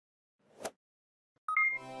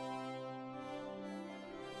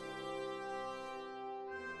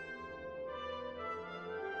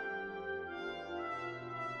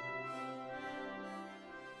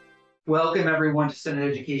Welcome everyone to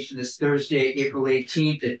Senate Education this Thursday, April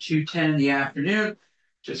 18th at 2:10 in the afternoon.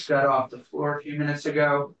 Just got off the floor a few minutes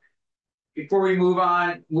ago. Before we move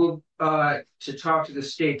on, to talk to the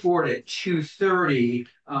state board at 2:30.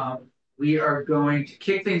 We are going to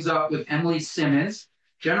kick things off with Emily Simmons,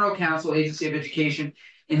 General Counsel, Agency of Education.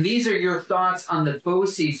 And these are your thoughts on the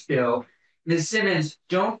BOCES bill. Ms. Simmons,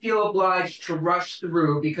 don't feel obliged to rush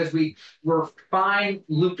through because we're fine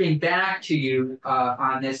looping back to you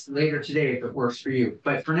on this later today if it works for you.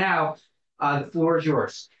 But for now, the floor is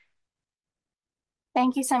yours.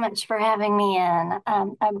 Thank you so much for having me in.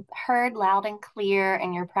 I've heard loud and clear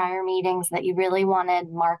in your prior meetings that you really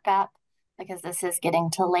wanted markup because this is getting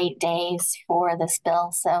to late days for this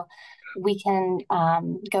bill. So we can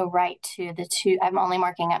go right to the two. I'm only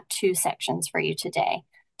marking up two sections for you today.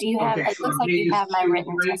 Do you have, it looks like you have my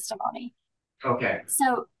written testimony. Okay.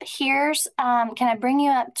 So here's, can I bring you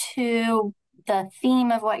up to the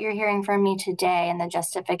theme of what you're hearing from me today and the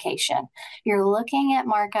justification? You're looking at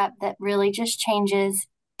markup that really just changes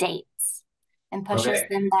dates and pushes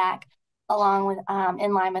them back along with,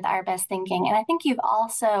 in line with our best thinking. And I think you've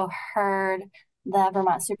also heard the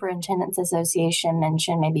Vermont Superintendents Association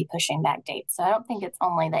mention maybe pushing back dates. So I don't think it's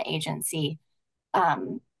only the agency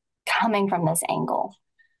coming from this angle.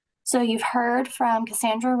 So you've heard from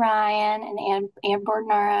Cassandra Ryan and Ann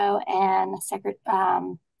Bordonaro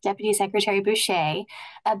and Deputy Secretary Boucher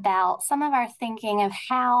about some of our thinking of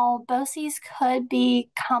how BOCES could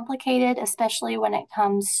be complicated, especially when it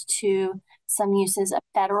comes to some uses of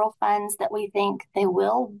federal funds that we think they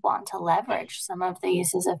will want to leverage. Some of the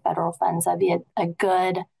uses of federal funds, that'd be a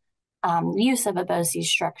good use of a BOCES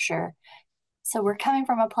structure. So we're coming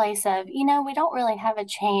from a place of, we don't really have a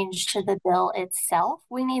change to the bill itself.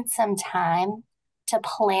 We need some time to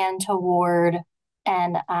plan toward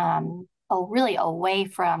and really away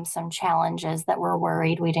from some challenges that we're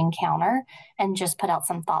worried we'd encounter and just put out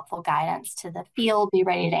some thoughtful guidance to the field, be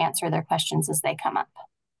ready to answer their questions as they come up.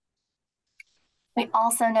 We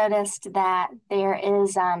also noticed that there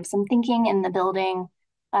is some thinking in the building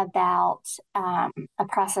about a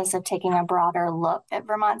process of taking a broader look at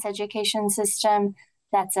Vermont's education system.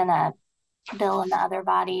 That's in a bill in the other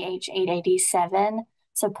body, H.887.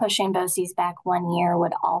 So pushing BOCES back 1 year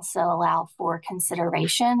would also allow for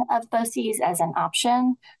consideration of BOCES as an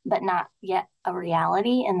option, but not yet a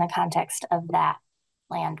reality in the context of that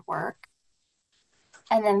planned work.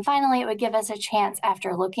 And then finally, it would give us a chance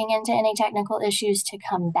after looking into any technical issues to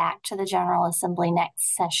come back to the General Assembly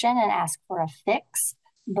next session and ask for a fix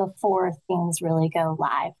before things really go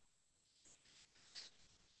live.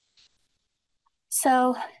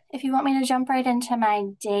 So if you want me to jump right into my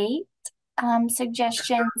date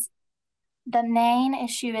suggestions, the main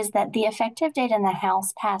issue is that the effective date in the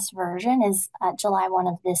House passed version is July 1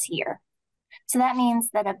 of this year. So that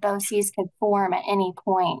means that a BOCES could form at any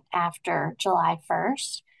point after July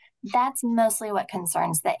 1st. That's mostly what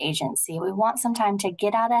concerns the agency. We want some time to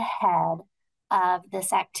get out ahead of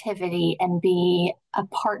this activity and be a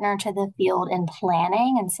partner to the field in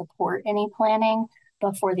planning and support any planning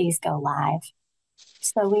before these go live.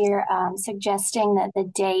 So we're suggesting that the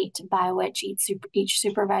date by which each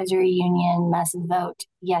supervisory union must vote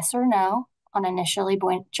yes or no on initially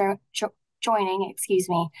joining,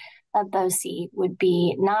 a BOCES would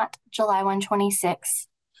be not July 126,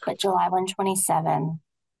 but July 127,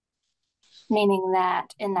 meaning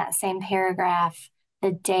that in that same paragraph,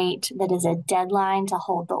 the date that is a deadline to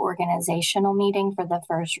hold the organizational meeting for the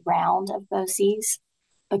first round of BOCES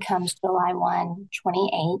becomes July 1,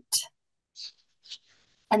 28.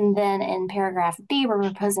 And then in paragraph B, we're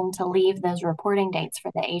proposing to leave those reporting dates for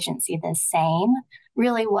the agency the same.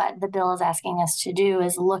 Really what the bill is asking us to do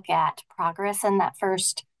is look at progress in that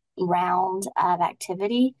first round of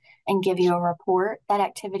activity and give you a report. That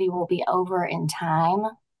activity will be over in time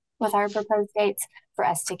with our proposed dates for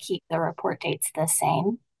us to keep the report dates the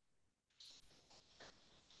same.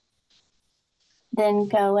 Then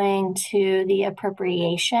going to the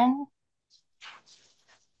appropriation,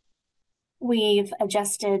 we've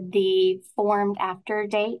adjusted the formed after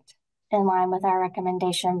date in line with our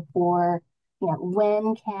recommendation for,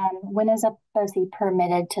 when is a BOCES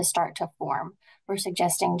permitted to start to form? We're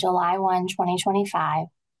suggesting July 1, 2025.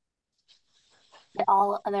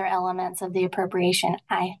 All other elements of the appropriation,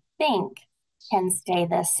 I think, can stay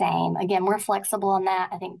the same. Again, we're flexible on that.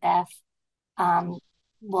 I think Beth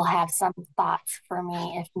will have some thoughts for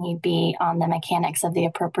me if need be on the mechanics of the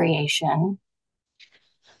appropriation.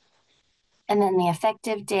 And then the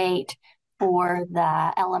effective date for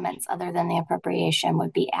the elements other than the appropriation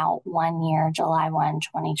would be out 1 year, July 1,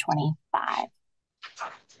 2025.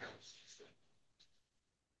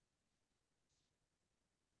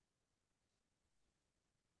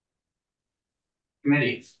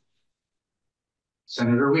 Committee.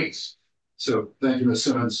 Senator Weeks. So thank you, Ms.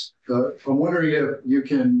 Simmons. I'm wondering if you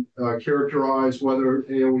can characterize whether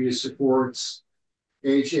AOE supports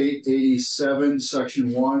H.887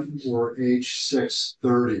 Section 1 or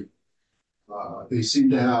H.630. They seem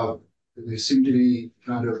to be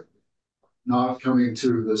kind of not coming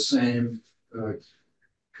to the same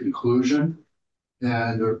conclusion,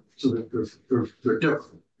 and they're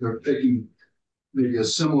different. They're taking maybe a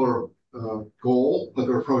similar goal, but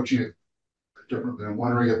they're approaching it differently. I'm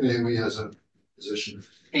wondering if AOE has a position.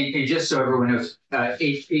 And just so everyone knows,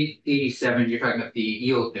 H.887, you're talking about the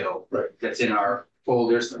yield bill, right? That's in our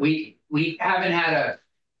folders. We haven't had a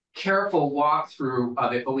careful walkthrough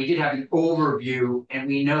of it, but we did have an overview, and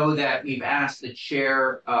we know that we've asked the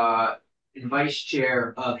chair and vice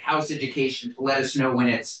chair of House Education to let us know when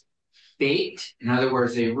it's baked. In other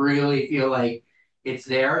words, they really feel like it's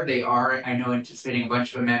there. They are, I know, anticipating a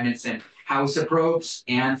bunch of amendments in House approach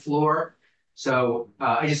and floor. So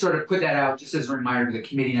I just sort of put that out just as a reminder to the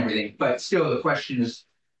committee and everything. But still, the question is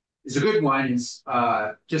a good one. Is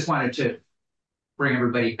just wanted to bring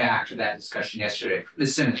everybody back to that discussion yesterday.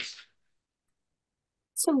 Ms. Simmons.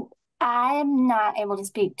 So I'm not able to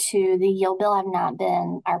speak to the yield bill. I've not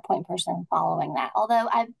been our point person following that. Although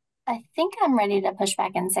I think I'm ready to push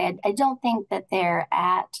back and say I don't think that they're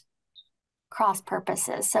at cross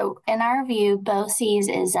purposes. So in our view, BOCES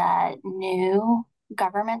is a new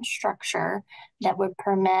government structure that would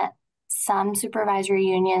permit some supervisory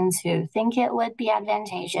unions who think it would be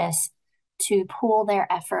advantageous to pool their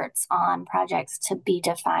efforts on projects to be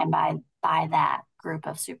defined by that group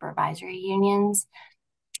of supervisory unions.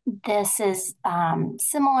 This is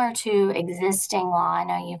similar to existing law I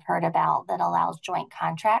know you've heard about that allows joint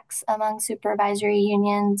contracts among supervisory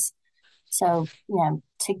unions. So,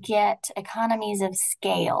 to get economies of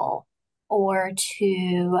scale or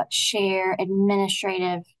to share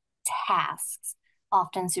administrative tasks,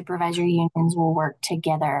 often supervisory unions will work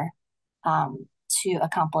together to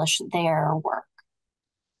accomplish their work.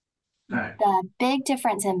 Right. The big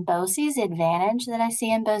difference in BOCES, advantage that I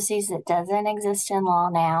see in BOCES that doesn't exist in law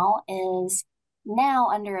now, is now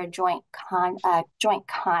under a joint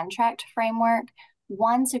contract framework,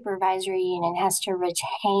 one supervisory union has to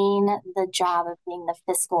retain the job of being the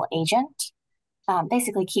fiscal agent,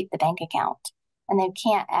 basically keep the bank account, and they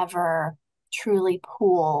can't ever truly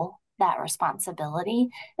pool that responsibility.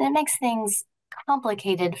 And it makes things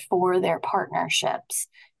complicated for their partnerships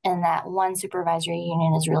in that one supervisory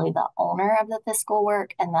union is really the owner of the fiscal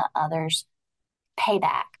work and the others pay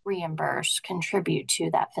back, reimburse, contribute to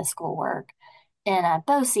that fiscal work. In a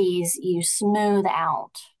BOCES, you smooth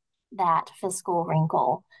out that fiscal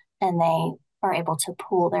wrinkle and they are able to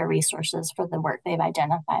pool their resources for the work they've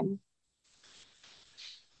identified.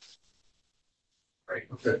 Right.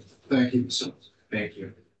 Okay. Thank you. Thank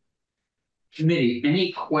you. Committee,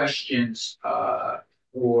 any questions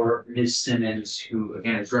for Ms. Simmons, who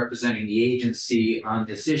again is representing the agency on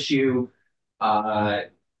this issue?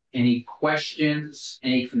 Any questions,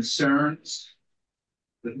 any concerns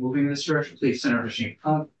with moving in this direction? Please, Senator Sheen.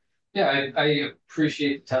 Yeah, I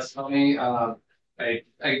appreciate the testimony.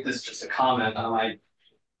 This is just a comment. I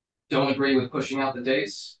don't agree with pushing out the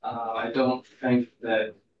dates. I don't think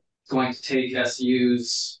that it's going to take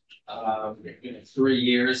SUs 3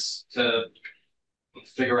 years to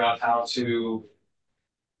figure out how to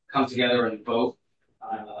come together and vote.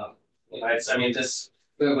 This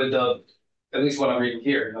with at least what I'm reading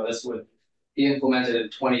here, this would be implemented in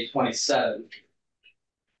 2027,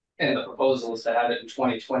 and the proposal is to have it in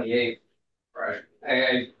 2028. Right.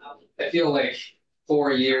 I feel like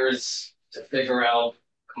 4 years to figure out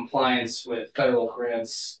compliance with federal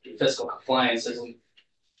grants, fiscal compliance isn't.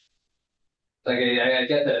 Like I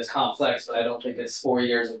get that it's complex, but I don't think it's 4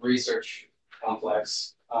 years of research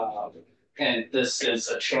complex. And this is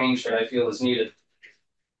a change that I feel is needed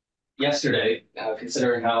yesterday,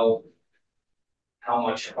 considering how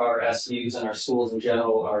much our SUs and our schools in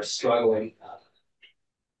general are struggling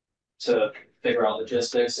to figure out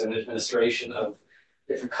logistics and administration of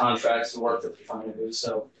different contracts and work that we're trying to do.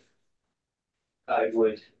 So I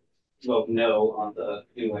would vote no on the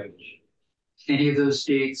new language. Any of those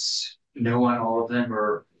dates? No on all of them,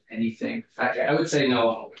 or anything? I would say no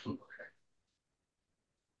on all of them.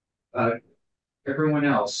 Okay. Everyone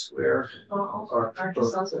else, where?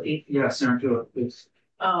 Yeah, Senator, please.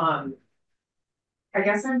 I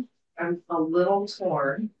guess I'm a little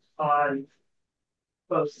torn on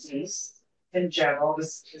both of these in general,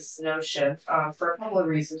 this notion, for a couple of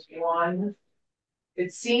reasons. One,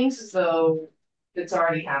 it seems as though it's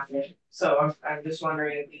already happening. So I'm just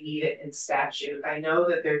wondering if we need it in statute. I know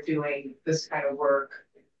that they're doing this kind of work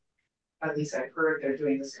at least I've heard they're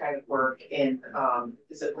doing this kind of work in,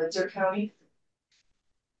 is it Windsor County?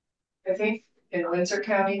 I think in Windsor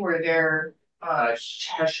County where they're,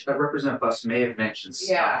 Representative Bus may have mentioned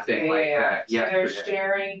yeah, something like that. so they're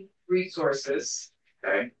sharing resources.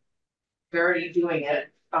 Okay. They're already doing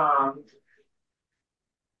it.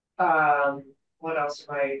 What else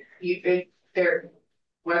am I,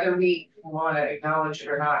 whether we want to acknowledge it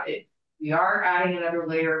or not, we are adding another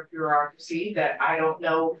layer of bureaucracy that I don't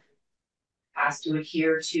know has to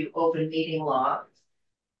adhere to open meeting law.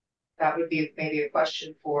 That would be maybe a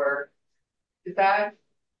question for, is that,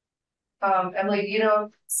 Emily, you know?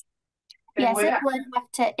 Yes, it would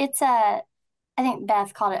have to, I think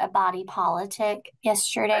Beth called it a body politic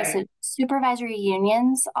yesterday. Okay. So supervisory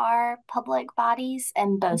unions are public bodies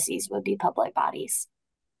and BOCES would be public bodies.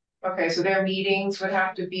 Okay, so their meetings would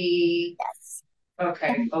have to be. Yes.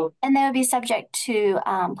 Okay. And they would be subject to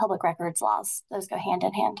public records laws. Those go hand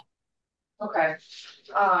in hand. Okay.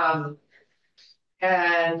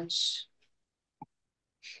 And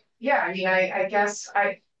yeah, I mean, I guess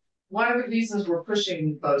one of the reasons we're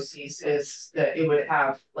pushing BOCES is that it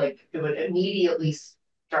would immediately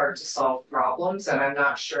start to solve problems, and I'm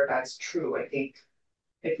not sure that's true. I think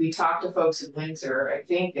if we talk to folks in Windsor, I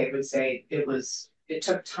think they would say it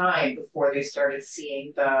took time before they started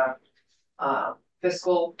seeing the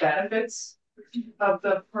fiscal benefits of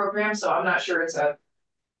the program. So I'm not sure it's a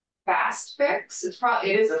fast fix. It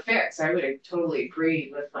is a fix. I would totally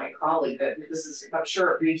agree with my colleague that I'm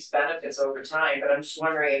sure it reaps benefits over time, but I'm just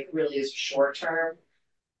wondering if it really is short term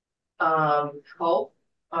help.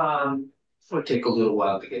 It would take a little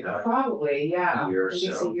while to get done. Probably, yeah. A year or at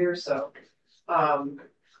least so. a year or so.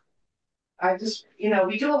 I just,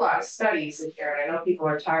 we do a lot of studies in here, and I know people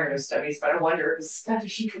are tired of studies, but I wonder if a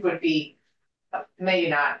study would be, maybe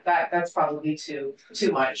not, that's probably too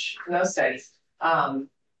much, no studies.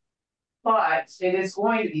 But it is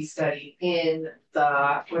going to be studied in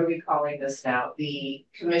the, what are we calling this now? The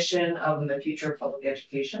Commission on the Future of Public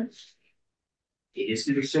Education. It is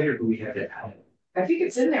to be studied, but we have to add it. I think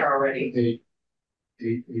it's in there already.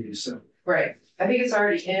 887. Right. I think it's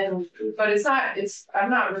already in, but I'm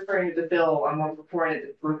not referring to the bill. I'm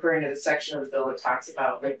referring to the section of the bill that talks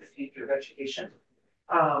about like the future of education.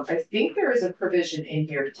 I think there is a provision in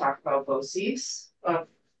here to talk about BOCES.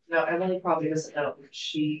 No, Emily probably doesn't know.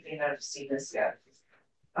 She may not have seen this yet.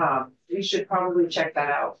 We should probably check that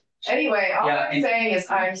out. Anyway, all I'm saying is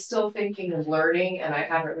I'm still thinking of learning, and I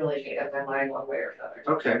haven't really made up my mind one way or another.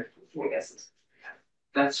 Okay. I guess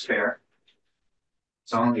that's fair.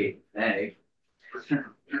 It's only May.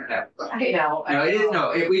 I know.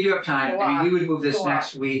 No, it is we do have time. I mean, we would move this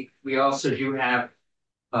next week. We also do have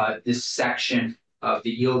this section of the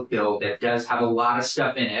yield bill that does have a lot of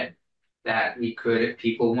stuff in it that we could, if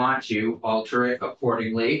people want to, alter it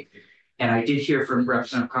accordingly. And I did hear from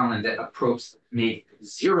Representative Conlon that approach made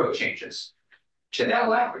 0 changes to that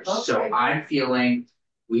language. Okay. So I'm feeling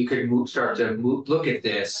we could look at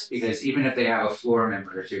this, because even if they have a floor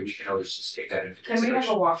amendment or two, we can always just take that into consideration. Can we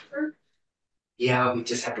have a walkthrough? Yeah, we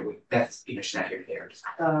just have to wait. Beth's not here there.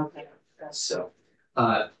 Okay. So,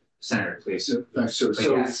 Senator, please. Thanks, sir.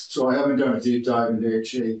 So I haven't done a deep dive into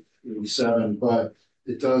H.887, but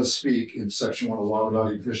it does speak in section 1 a lot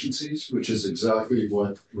about efficiencies, which is exactly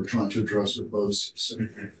what we're trying to address with BOCES. So,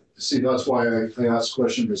 see, that's why I asked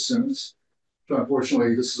question as Simmons. But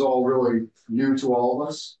unfortunately, this is all really new to all of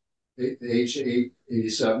us, the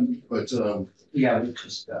H.887, but yeah, we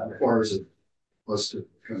just requires us to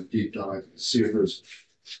kind of deep dive and see if there's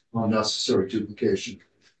unnecessary duplication.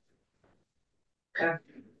 Okay.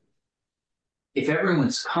 If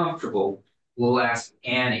everyone's comfortable, we'll ask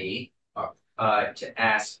Annie to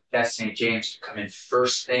ask Beth St. James to come in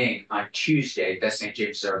first thing on Tuesday. Beth St.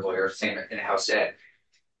 James is our lawyer, same in House Ed.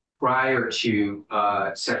 Prior to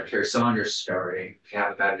Secretary Saunders starting, we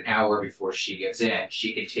have about an hour before she gets in.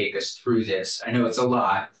 She can take us through this. I know it's a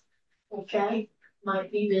lot. Okay,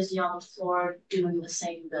 might be busy on the floor doing the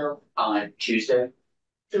same bill. On Tuesday?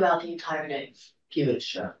 Throughout the entire day. Give it a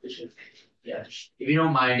shot. Yeah. If you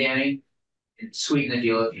don't mind, Annie, sweeten the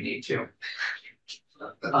deal if you need to.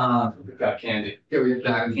 We've got candy. Yeah, We've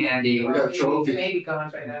got candy. We got a trophy. Maybe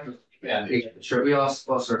gone by then. Yeah. Sure, we all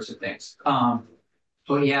sorts of things.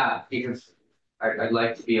 But yeah, because I'd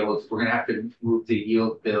like to be able to, we're gonna have to move the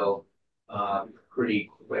yield bill pretty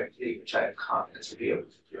quickly, which I have confidence to be able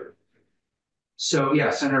to do. So yeah,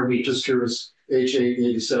 Senator, we Just curious,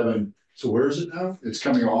 H.887, so where is it now? It's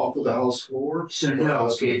coming off of the House floor? so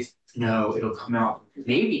no, it'll come out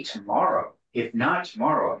maybe tomorrow. If not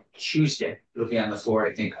tomorrow, Tuesday, it'll be on the floor,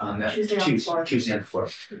 I think, on the Tuesday on the floor. Tuesday on the floor.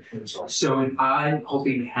 So I'm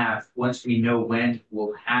hoping to have, once we know when,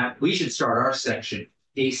 we should start our section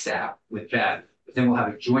ASAP with that. But then we'll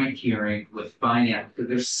have a joint hearing with finance, because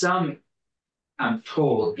there's some, I'm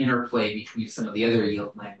told, interplay between some of the other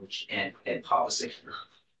yield language and policy.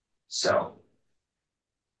 So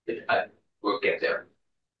we'll get there.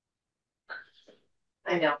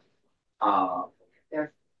 I know.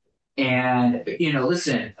 There. And,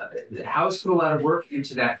 listen, the House put a lot of work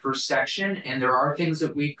into that first section, and there are things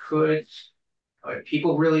that we could, if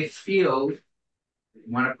people really feel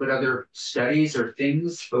want to put other studies or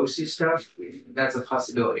things, BOCES stuff, that's a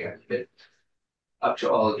possibility. I leave it up to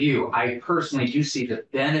all of you. I personally do see the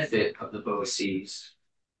benefit of the BOCES.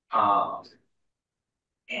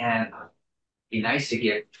 And it'd be nice to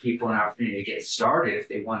give people an opportunity to get started if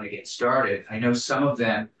they want to get started. I know some of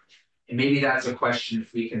them, and maybe that's a question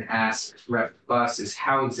if we can ask Rep. Buss, is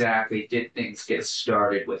how exactly did things get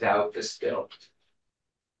started without this bill?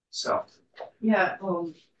 So. Yeah,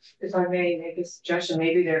 if I may make a suggestion,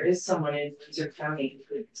 maybe there is someone in Windsor County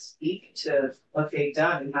who could speak to what they've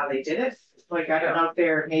done and how they did it. Like, I don't know if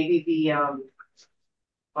they're maybe the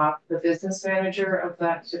business manager of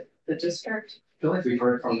the district. I feel like we've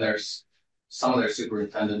heard from some of their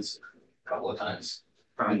superintendents a couple of times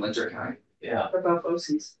From Windsor County. Yeah, About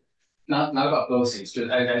BOCES. not about BOCES,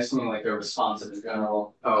 just I just mean like they're responsive in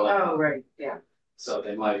general. Oh, right, yeah. So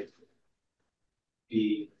they might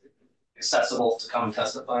be accessible to come and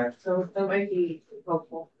testify. So that might be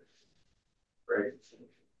helpful. Right.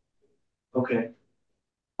 Okay.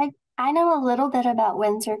 I know a little bit about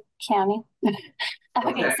Windsor County.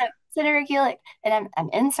 Okay, so Senator Gulick, and I'm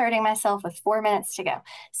inserting myself with 4 minutes to go.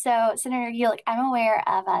 So Senator Gulick, I'm aware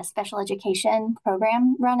of a special education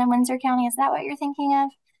program run in Windsor County. Is that what you're thinking of?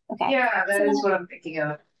 Okay. Yeah, that is what I'm thinking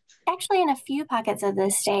of. Actually, in a few pockets of the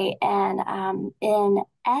state, and in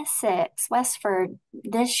Essex, Westford,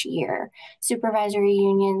 this year, supervisory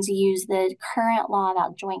unions use the current law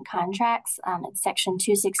about joint contracts. It's Section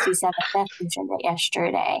 267, Beth mentioned it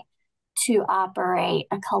yesterday, to operate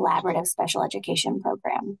a collaborative special education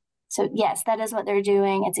program. So yes, that is what they're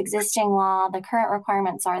doing. It's existing law. The current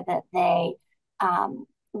requirements are that they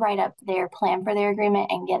write up their plan for their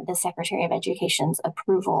agreement and get the Secretary of Education's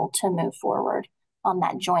approval to move forward on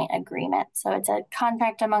that joint agreement. So it's a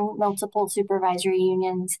contract among multiple supervisory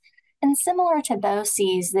unions. And similar to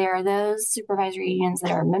BOCES, there are those supervisory unions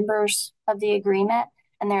that are members of the agreement,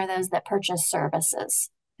 and there are those that purchase services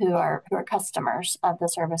who are customers of the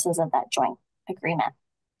services of that joint agreement.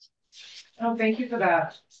 Oh, thank you for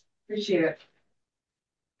that. Appreciate it.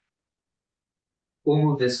 We'll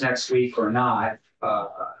move this next week or not.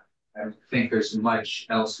 I don't think there's much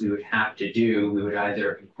else we would have to do. We would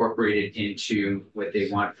either incorporate it into what they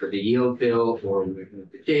want for the yield bill, or we would move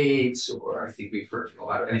the dates, or I think we've heard a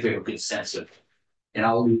lot of, I think we have a good sense of, and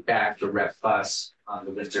I'll loop back to Rep. Buss on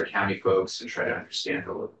the Windsor County folks and try to understand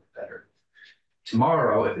a little bit better.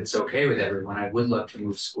 Tomorrow, if it's okay with everyone, I would love to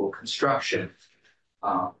move school construction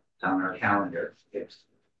on our calendar. Yes.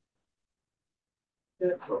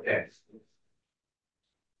 Okay.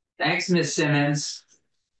 Thanks, Ms. Simmons.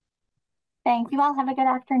 Thank you all. Have a good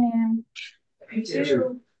afternoon. You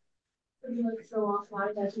too. You look so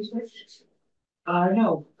offline that you switched.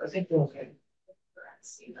 No, I think they're okay.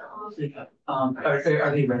 Are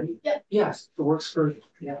they ready? Yeah. Yes, it works for,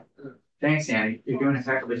 yeah. Thanks, Annie. You're doing a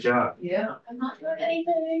heck of a job. Yeah. I'm not doing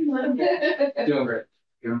anything. Doing great.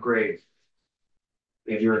 Doing great.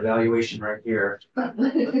 We have your evaluation right here.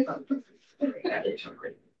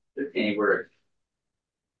 Annie, we're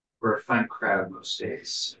a fun crowd most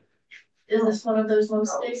days. Is this one of those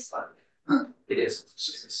most days? It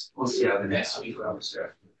is. We'll see how the next week goes.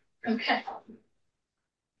 Okay.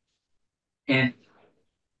 And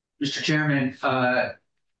Mr. Chairman,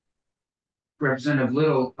 Representative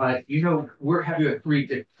Little, we're having a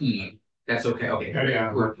 3:15. That's okay. Okay.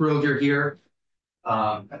 Yeah. We're thrilled you're here.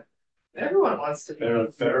 Everyone wants to be.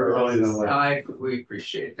 Better early than late. We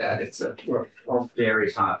appreciate that. It's a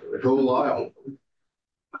very popular. Go Lyle.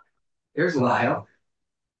 There's Lyle.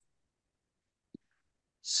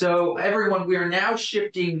 So everyone, we are now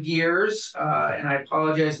shifting gears, and I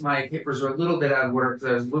apologize, my papers are a little bit out of order because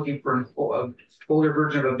I was looking for an older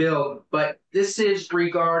version of a bill, but this is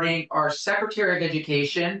regarding our Secretary of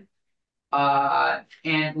Education,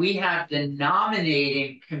 and we have the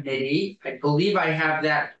nominating committee. I believe I have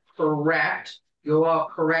that correct. You'll all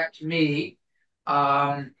correct me.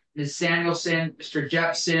 Ms. Samuelson, Mr.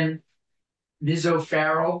 Jepson, Ms.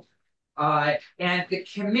 O'Farrell. And the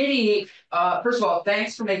committee, first of all,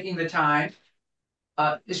 thanks for making the time.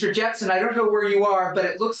 Mr. Jetson, I don't know where you are, but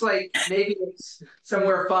it looks like maybe it's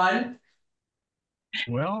somewhere fun.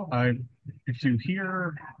 Well, if you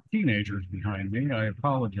hear teenagers behind me, I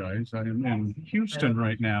apologize. I am in Houston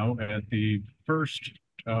right now at the first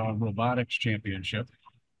robotics championship,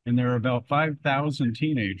 and there are about 5,000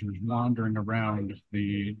 teenagers wandering around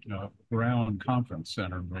the Brown Conference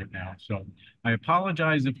Center right now. So I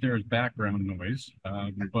apologize if there's background noise,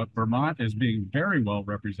 but Vermont is being very well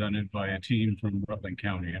represented by a team from Rutland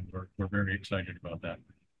County, and we're very excited about that.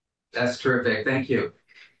 That's terrific. Thank you.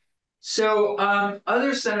 So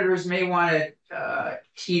other senators may want to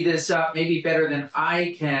tee this up maybe better than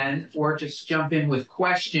I can, or just jump in with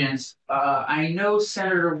questions. I know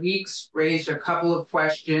Senator Weeks raised a couple of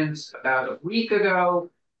questions about a week ago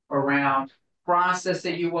around process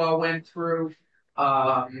that you all went through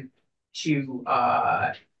to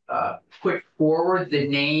put forward the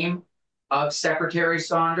name of Secretary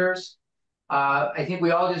Saunders. I think we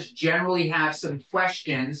all just generally have some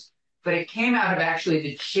questions. But it came out of actually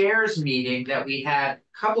the chair's meeting that we had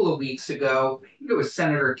a couple of weeks ago. I think it was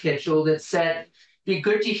Senator Kitchell that said, be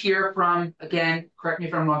good to hear from, again, correct me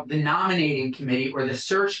if I'm wrong, the nominating committee or the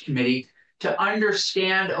search committee to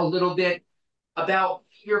understand a little bit about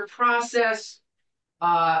your process,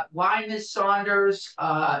 why Ms. Saunders,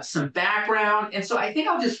 some background. And so I think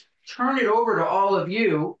I'll just turn it over to all of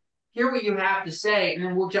you, hear what you have to say, and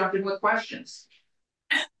then we'll jump in with questions.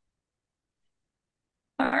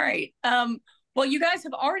 All right. Well, you guys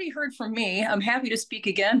have already heard from me. I'm happy to speak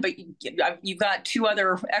again, but you've got two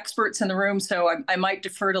other experts in the room, so I might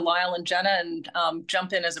defer to Lyle and Jenna and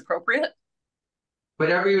jump in as appropriate.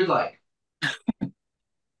 Whatever you'd like.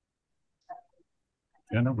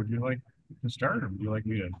 Jenna, would you like to start, or would you like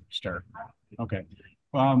me to start? Okay.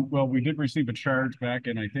 Well, we did receive a charge back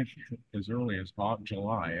in, I think, as early as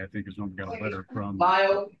July, I think is when we got a letter from...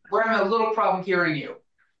 Lyle, we're having a little problem hearing you.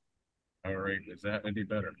 All right, is that any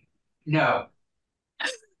better? No.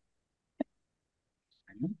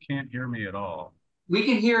 You can't hear me at all. We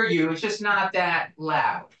can hear you, it's just not that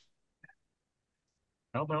loud.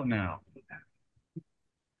 How about now?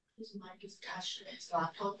 His mic is attached to his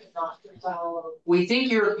laptop and not his phone. We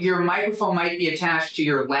think your microphone might be attached to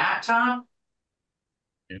your laptop.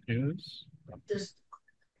 It is. Just,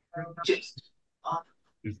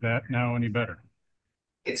 Is that now any better?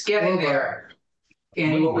 it's getting there.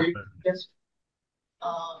 And what were you? Yes.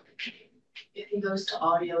 If he goes to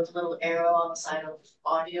audio, the little arrow on the side of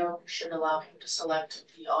audio should allow him to select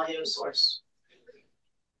the audio source.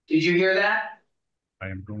 Did you hear that? I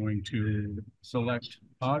am going to select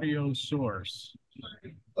audio source.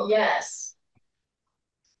 Yes.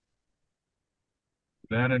 Is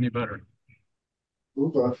that any better?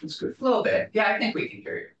 That's good. A little bit. Yeah, I think we can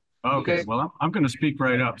hear you. Okay, Okay. well, I'm going to speak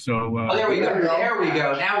right up. So, Oh, there we go. There we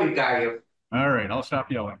go. Now we've got you. all right, I'll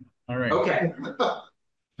stop yelling. All right. Okay.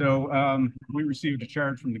 So we received a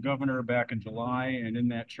charge from the governor back in July, and in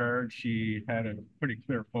that charge, he had a pretty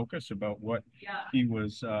clear focus about what he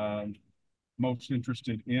was most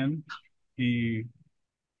interested in. He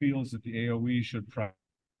feels that the AOE should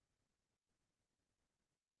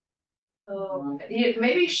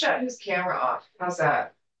Maybe shut his camera off. How's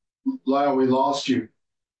that? Lyle, we lost you.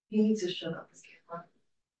 He needs to shut off his camera.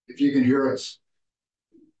 If you can hear us.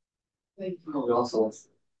 Wait. Oh, we also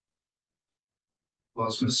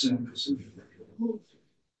lost Miss Sims.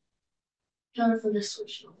 Jonathan, just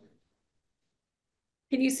switch over.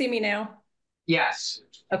 Can you see me now? Yes.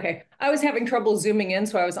 Okay. I was having trouble zooming in,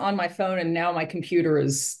 so I was on my phone, and now my computer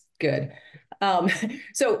is good.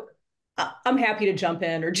 So I'm happy to jump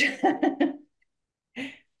in or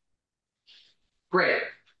Great.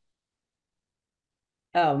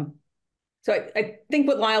 So I think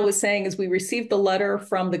what Lyle was saying is we received the letter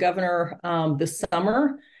from the governor this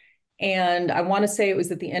summer, and I want to say it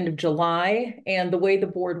was at the end of July. And the way the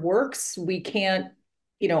board works, we can't,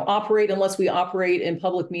 operate unless we operate in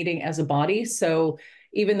public meeting as a body. So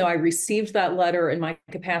even though I received that letter in my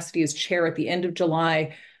capacity as chair at the end of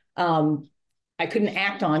July, I couldn't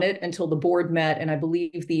act on it until the board met, and I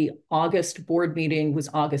believe the August board meeting was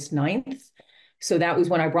August 9th. So that was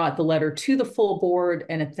when I brought the letter to the full board,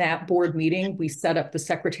 and at that board meeting, we set up the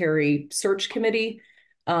secretary search committee.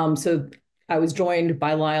 So I was joined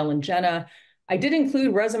by Lyle and Jenna. I did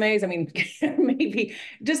include resumes. I mean, maybe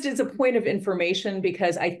just as a point of information,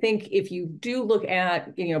 because I think if you do look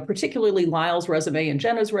at, particularly Lyle's resume and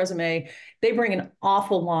Jenna's resume, they bring an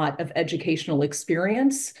awful lot of educational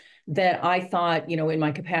experience that I thought, in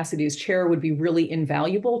my capacity as chair would be really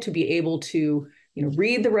invaluable to be able to,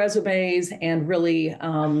 read the resumes and really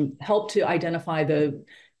help to identify the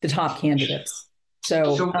top candidates.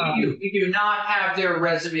 So, So we do not have their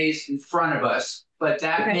resumes in front of us, but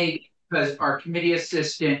that okay. may be because our committee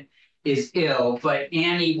assistant is ill, but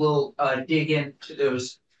Annie will dig into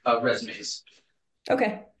those resumes.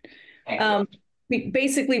 Okay. Thank you.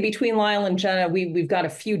 Basically, between Lyle and Jenna, we've got a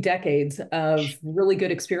few decades of really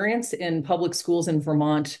good experience in public schools in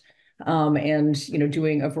Vermont, and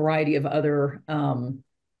doing a variety of other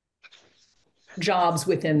jobs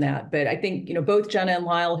within that. But I think both Jenna and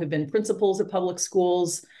Lyle have been principals at public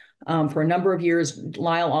schools for a number of years.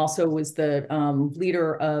 Lyle also was the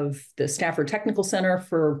leader of the Stafford Technical Center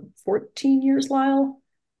for 14 years. Lyle,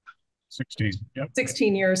 16. Yep.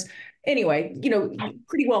 16 years. Anyway,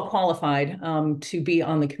 pretty well qualified to be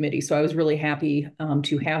on the committee. So I was really happy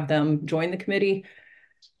to have them join the committee.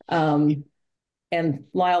 And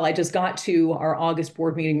Lyle, I just got to our August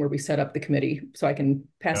board meeting where we set up the committee, so I can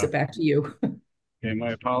pass it back to you. Okay,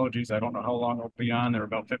 my apologies. I don't know how long I'll be on. There are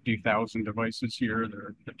about 50,000 devices here. There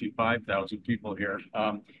are 55,000 people here.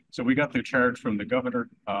 So we got the charge from the governor.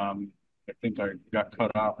 I think I got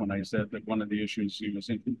cut off when I said that one of the issues he was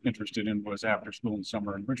interested in was after school and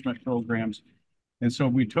summer enrichment programs. And so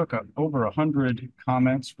we took over 100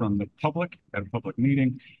 comments from the public at a public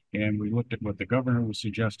meeting, and we looked at what the governor was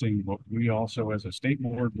suggesting, what we also as a state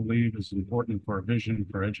board believe is important for our vision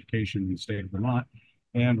for education in the state of Vermont.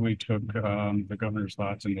 And we took the governor's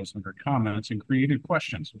thoughts in those 100 comments and created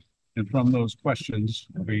questions. And from those questions,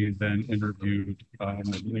 we then interviewed, I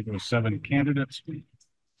believe it was 7 candidates.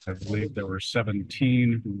 I believe there were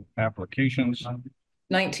 17 applications.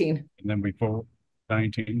 19. And then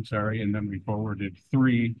 19, sorry. And then we forwarded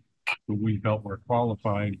 3 who we felt were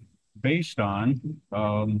qualified based on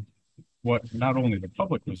what not only the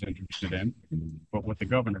public was interested in, but what the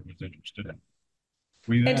governor was interested in.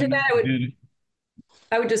 We then and to that,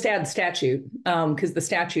 I would just add statute, because the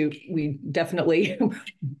statute, we definitely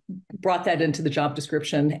brought that into the job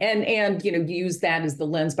description and use that as the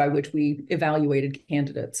lens by which we evaluated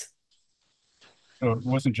candidates. So it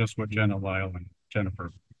wasn't just what Jenna, Lyle, and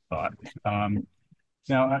Jennifer thought.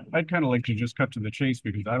 Now, I'd kind of like to just cut to the chase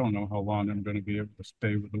because I don't know how long I'm going to be able to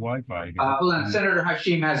stay with the Wi-Fi. Hold on, Senator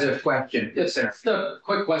Hashim has a question. Yes, sir. Just a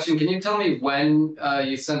quick question. Can you tell me when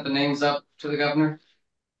you sent the names up to the governor?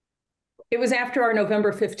 It was after our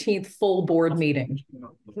November 15th full board meeting.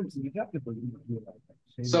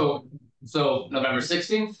 So November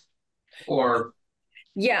 16th or?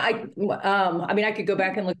 Yeah, I mean, I could go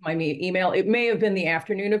back and look at my email. It may have been the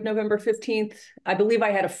afternoon of November 15th. I believe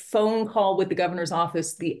I had a phone call with the governor's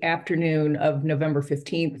office the afternoon of November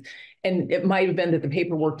 15th. And it might have been that the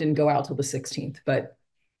paperwork didn't go out till the 16th, but.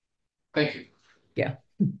 Thank you. Yeah.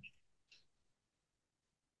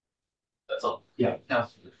 That's all. Yeah, no,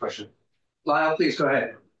 question. Lyle, please go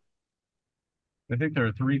ahead. I think there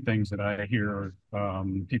are 3 things that I hear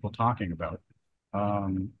people talking about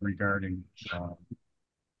regarding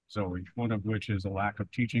Zoe, one of which is a lack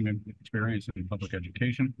of teaching experience in public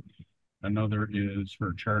education. Another is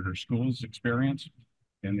her charter schools experience.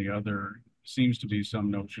 And the other seems to be some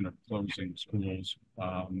notion of closing schools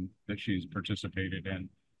that she's participated in.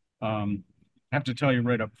 I have to tell you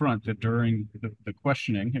right up front that during the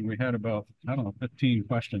questioning, and we had about, 15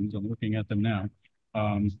 questions, I'm looking at them now,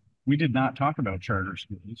 we did not talk about charter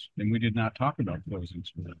schools and we did not talk about closing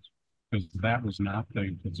schools because that was not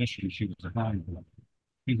the position she was applying for.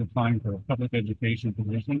 She's applying for a public education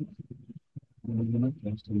position.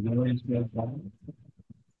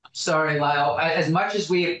 Sorry, Lyle, as much as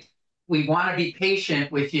we want to be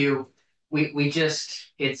patient with you, we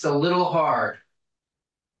just, it's a little hard.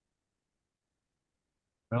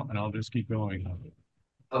 Well, and I'll just keep going.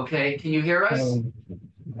 Okay, can you hear us?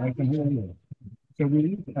 I can hear you. So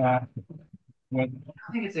we looked at what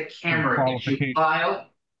I think it's a camera issue. Lyle,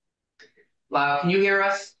 can you hear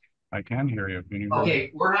us? I can hear you. Can you hear Okay,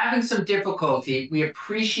 me? we're having some difficulty. We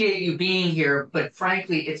appreciate you being here, but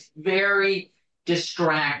frankly, it's very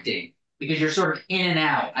distracting because you're sort of in and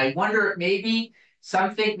out. I wonder maybe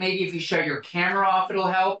if you shut your camera off, it'll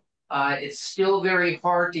help. It's still very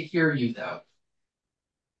hard to hear you though.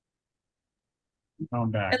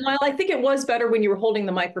 I'm back. And Lyle, I think it was better when you were holding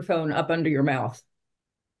the microphone up under your mouth.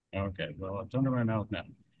 Okay, well, it's under my mouth now.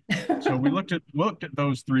 So we looked at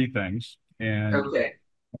those 3 things, and okay.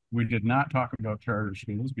 We did not talk about charter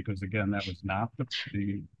schools because, again, that was not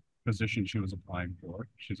the position she was applying for.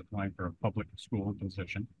 She's applying for a public school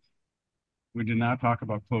position. We did not talk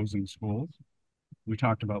about closing schools. We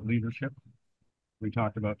talked about leadership. We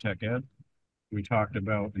talked about tech ed. We talked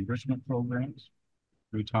about enrichment programs.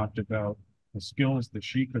 We talked about the skills that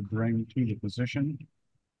she could bring to the position,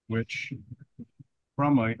 which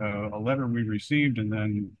from a letter we received and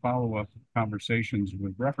then follow-up conversations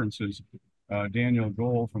with references, Daniel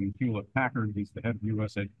Gold from Hewlett Packard, he's the head of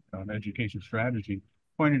U.S. Education Strategy,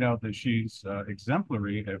 pointed out that she's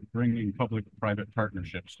exemplary at bringing public-private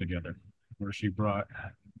partnerships together, where she brought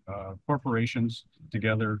corporations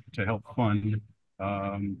together to help fund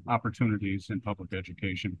opportunities in public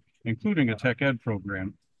education, including a tech ed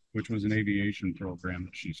program, which was an aviation program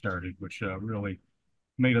that she started, which really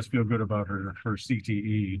made us feel good about her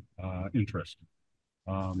CTE interest.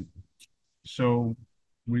 So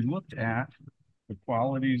we looked at the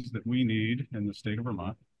qualities that we need in the state of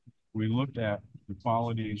Vermont. We looked at the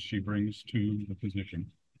qualities she brings to the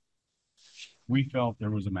position. We felt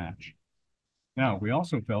there was a match. Now, we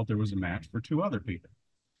also felt there was a match for two other people.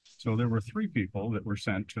 So there were three people that were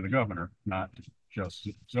sent to the governor, not just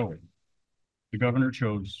Zoe. The governor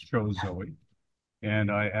chose Zoe, and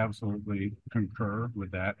I absolutely concur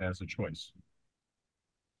with that as a choice.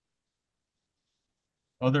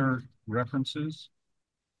 Other references,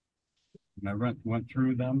 and I went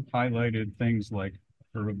through them, highlighted things like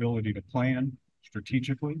her ability to plan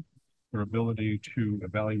strategically, her ability to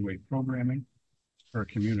evaluate programming, her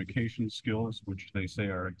communication skills, which they say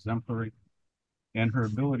are exemplary, and her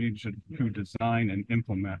ability to design and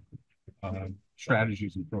implement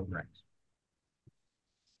strategies and programs.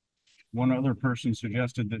 One other person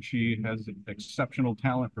suggested that she has exceptional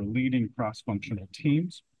talent for leading cross-functional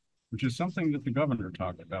teams, which is something that the governor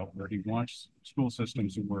talked about, where he wants school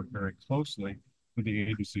systems to work very closely with the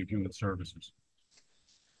Agency of Human Services.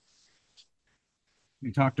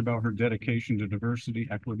 He talked about her dedication to diversity,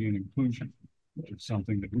 equity, and inclusion, which is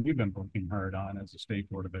something that we've been working hard on as a State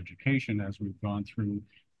Board of Education as we've gone through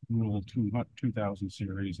Rule 2000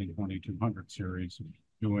 series and 2200 series,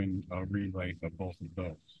 doing a relay of both of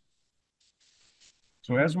those.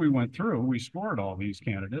 So as we went through, we scored all these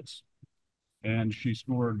candidates, and she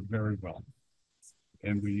scored very well.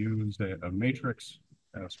 And we used a matrix,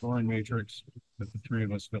 a scoring matrix that the three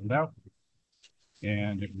of us filled out,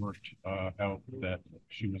 and it worked out that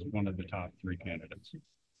she was one of the top three candidates.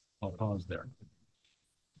 I'll pause there.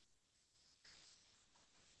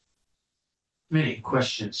 Many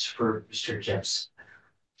questions for Mr. Jepson?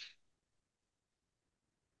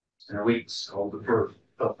 Hold the floor.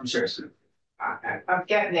 Oh, I'm sorry. I'm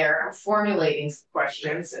getting there. I'm formulating some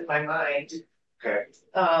questions in my mind. Okay.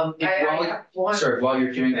 I have one. Sorry, while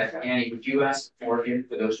you're doing that, Annie, would you ask Morgan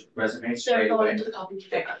for those resumes straight away?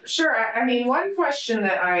 Sure. I mean, one question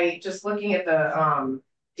that just looking at the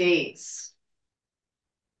dates.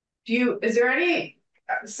 Is there any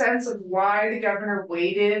sense of why the governor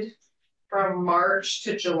waited from March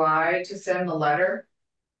to July to send the letter?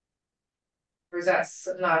 Or is that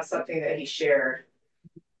not something that he shared?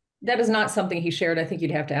 That is not something he shared. I think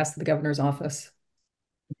you'd have to ask the governor's office.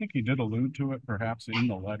 I think he did allude to it perhaps in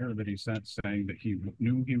the letter that he sent, saying that he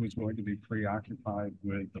knew he was going to be preoccupied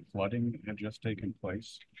with the flooding that had just taken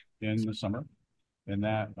place in the summer. And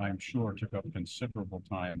that, I'm sure, took up considerable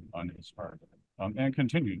time on his part, and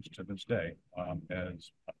continues to this day.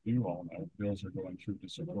 As you all know, bills are going through to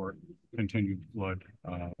support continued flood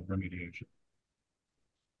remediation.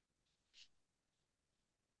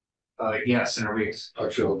 Yes, Senator Weeks.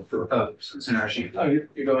 Actually, Senator Sheep. Oh,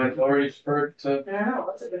 you're going already deferred to. I don't know.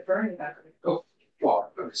 What's a deferring factor?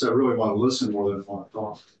 well, so I really want to listen more than I want to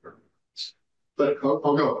talk. But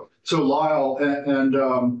I'll go. So Lyle and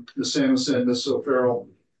Ms. Samuelson and Ms. O'Farrell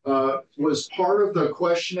was part of the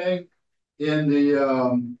questioning in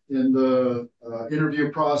the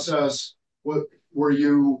interview process. What were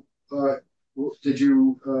you? Did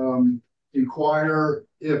you inquire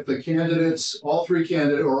if the candidates, all three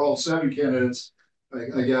candidates or all seven candidates,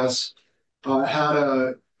 I guess, had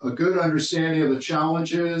a good understanding of the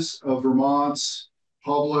challenges of Vermont's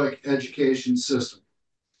public education system?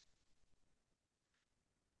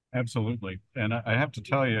 Absolutely. And I have to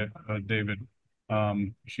tell you, David,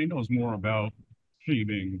 she knows more about, she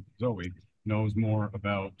being Zoe, knows more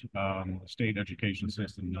about the state education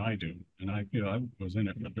system than I do. And I feel I was in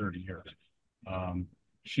it for 30 years.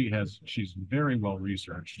 She's very well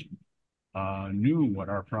researched, knew what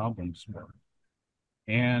our problems were,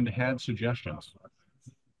 and had suggestions.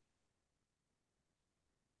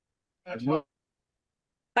 I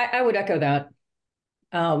would echo that.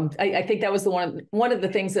 I think that was one of the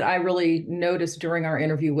things that I really noticed during our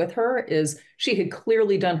interview with her is she had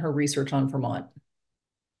clearly done her research on Vermont.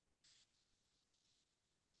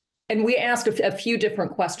 And we asked a few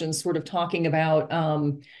different questions, sort of talking about,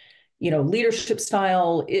 leadership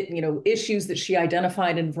style, issues that she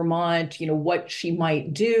identified in Vermont, what she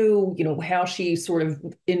might do, how she sort of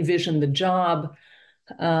envisioned the job.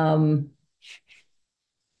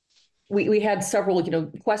 We had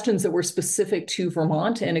several, questions that were specific to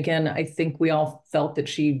Vermont. And again, I think we all felt that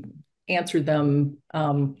she answered them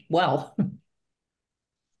well.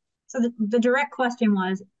 So the direct question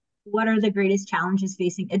was, what are the greatest challenges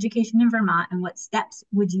facing education in Vermont, and what steps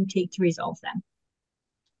would you take to resolve them?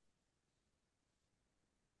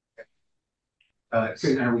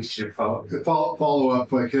 Now we should follow. Follow up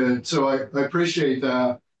if I could. So I appreciate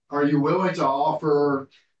that. Are you willing to offer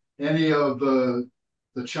any of the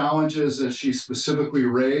challenges that she specifically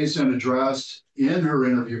raised and addressed in her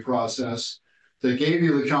interview process that gave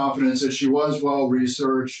you the confidence that she was well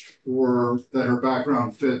researched or that her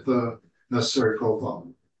background fit the necessary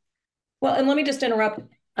profile? Well, and let me just interrupt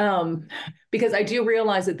because I do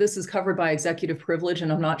realize that this is covered by executive privilege,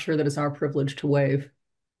 and I'm not sure that it's our privilege to waive.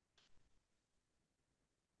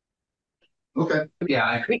 Okay.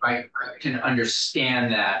 Yeah, I can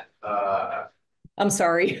understand that. I'm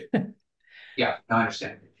sorry. Yeah, I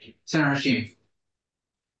understand. Senator Hashim.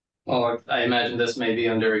 Well, I imagine this may be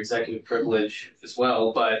under executive privilege as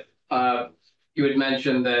well, but you had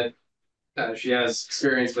mentioned that she has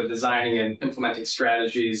experience with designing and implementing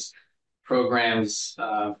strategies, programs.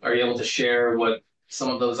 Are you able to share what some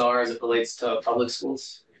of those are as it relates to public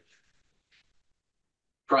schools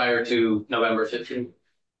prior to November 15th?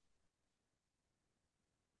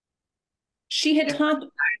 She had talked.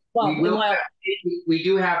 Well, we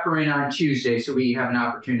do have her in on Tuesday, so we have an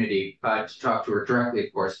opportunity to talk to her directly,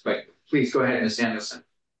 of course. But please go ahead, Ms. Anderson.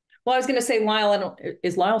 Well, I was going to say, Lyle,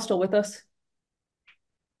 is Lyle still with us?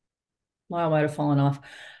 Lyle might have fallen off.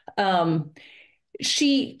 And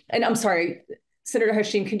I'm sorry, Senator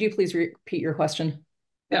Hashim, could you please repeat your question?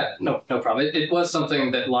 Yeah, no problem. It was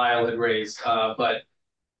something that Lyle had raised, but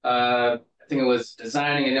I think it was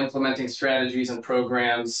designing and implementing strategies and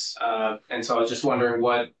programs. And so I was just wondering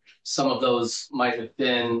what some of those might have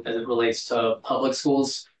been as it relates to public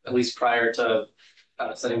schools, at least prior to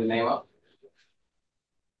setting the name up.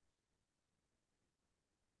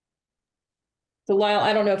 So Lyle,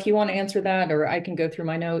 I don't know if you want to answer that, or I can go through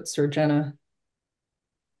my notes, or Jenna.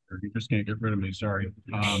 You just can't get rid of me, sorry.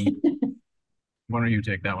 Why don't you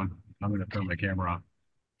take that one? I'm going to turn my camera off.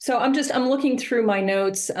 So I'm looking through my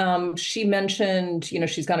notes. She mentioned,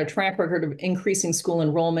 she's got a track record of increasing school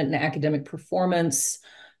enrollment and academic performance.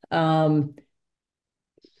 As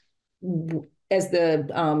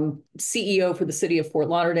the CEO for the city of Fort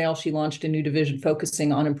Lauderdale, she launched a new division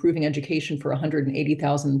focusing on improving education for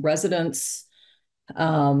 180,000 residents.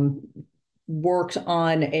 Worked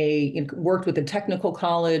with a technical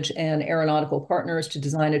college and aeronautical partners to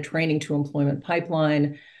design a training to employment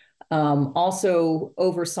pipeline. Also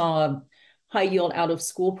oversaw high yield out of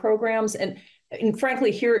school programs. And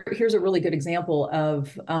frankly, here's a really good example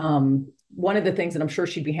of one of the things that I'm sure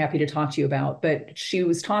she'd be happy to talk to you about. But she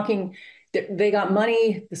was talking that they got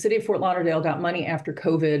money, the city of Fort Lauderdale got money after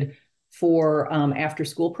COVID for after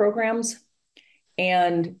school programs.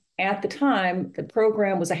 And at the time, the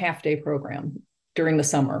program was a half-day program during the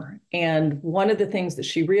summer. And one of the things that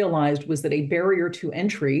she realized was that a barrier to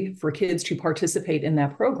entry for kids to participate in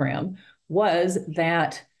that program was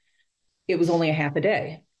that it was only a half a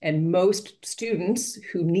day. And most students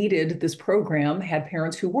who needed this program had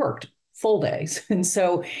parents who worked full days. And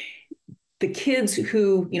so the kids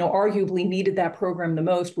who, arguably needed that program the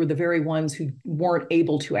most were the very ones who weren't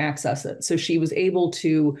able to access it. So she was able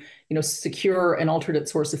to, secure an alternate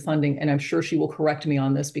source of funding. And I'm sure she will correct me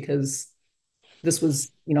on this because this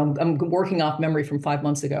was, I'm working off memory from 5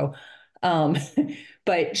 months ago.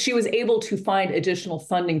 But she was able to find additional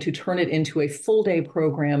funding to turn it into a full day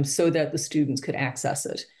program so that the students could access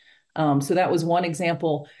it. So that was one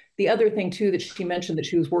example. The other thing too, that she mentioned that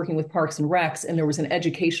she was working with Parks and Recs, and there was an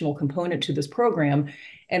educational component to this program,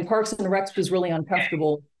 and Parks and Recs was really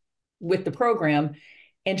uncomfortable with the program.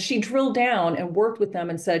 And she drilled down and worked with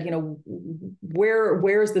them and said,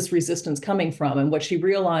 where is this resistance coming from? And what she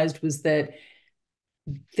realized was that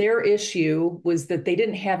their issue was that they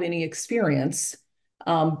didn't have any experience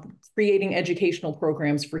creating educational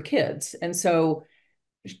programs for kids. And so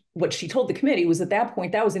what she told the committee was at that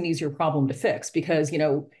point, that was an easier problem to fix because,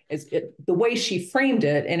 the way she framed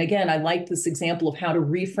it, and again, I like this example of how to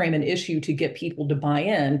reframe an issue to get people to buy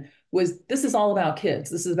in, was this is all about kids.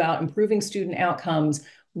 This is about improving student outcomes.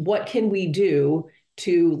 What can we do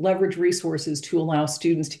to leverage resources to allow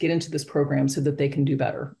students to get into this program so that they can do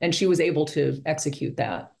better? And she was able to execute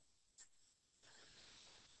that.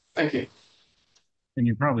 Thank you. And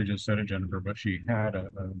you probably just said it, Jennifer, but she had a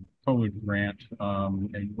COVID grant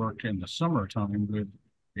and worked in the summertime with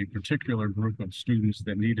a particular group of students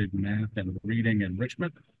that needed math and reading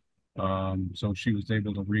enrichment. So she was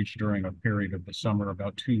able to reach during a period of the summer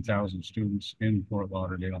about 2,000 students in Fort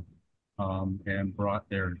Lauderdale and brought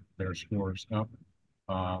their scores up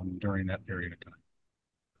during that period of time.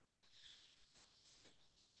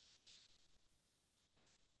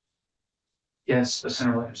 Yes,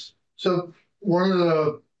 Senator Williams. So one of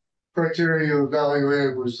the criteria you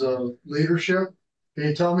evaluated was leadership. Can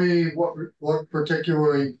you tell me what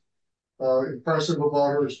particularly impressive about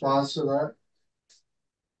her response to that?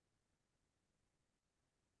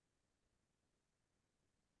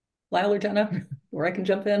 Lyle or Jenna, or I can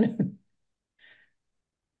jump in.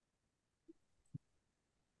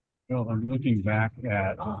 Well, I'm looking back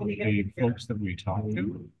at the folks that we talked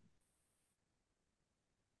to.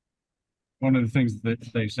 One of the things that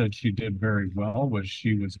they said she did very well was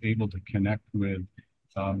she was able to connect with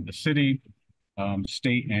the city,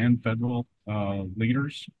 state and federal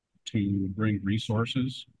leaders to bring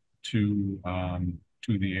resources to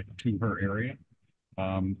her area,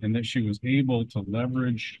 and that she was able to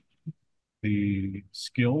leverage the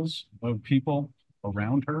skills of people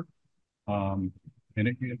around her.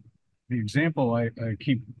 The example I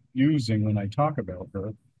keep using when I talk about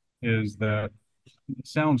her is that it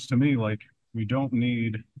sounds to me like we don't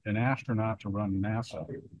need an astronaut to run NASA,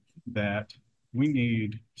 that we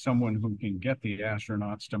need someone who can get the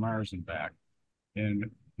astronauts to Mars and back. And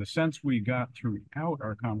the sense we got throughout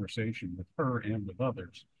our conversation with her and with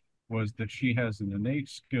others was that she has an innate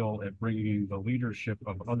skill at bringing the leadership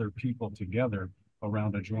of other people together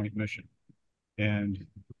around a joint mission. And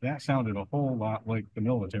that sounded a whole lot like the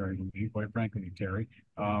military to me, quite frankly, Terry.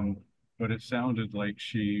 But it sounded like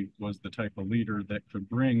she was the type of leader that could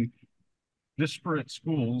bring disparate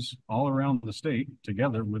schools all around the state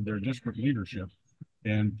together with their disparate leadership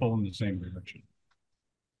and pull in the same direction.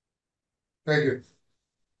 Thank you.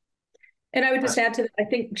 And I would just add to that, I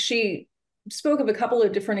think she spoke of a couple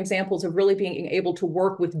of different examples of really being able to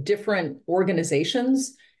work with different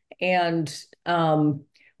organizations and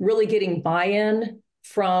really getting buy-in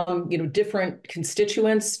from different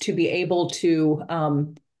constituents to be able to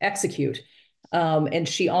execute. And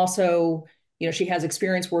she also, she has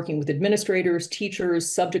experience working with administrators,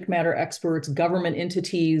 teachers, subject matter experts, government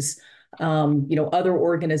entities, other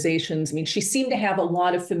organizations. I mean, she seemed to have a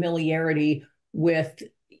lot of familiarity with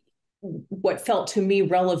what felt to me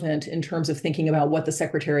relevant in terms of thinking about what the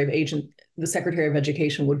Secretary of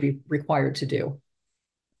Education would be required to do.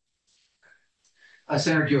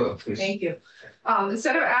 Senator Buell, please. Thank you.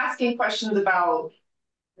 Instead of asking questions about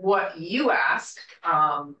what you ask,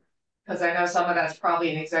 because I know some of that's probably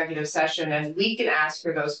an executive session and we can ask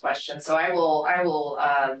her those questions. So I will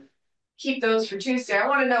keep those for Tuesday. I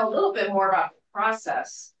want to know a little bit more about the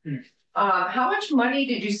process. How much money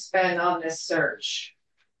did you spend on this search?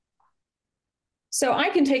 So I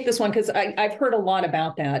can take this one because I've heard a lot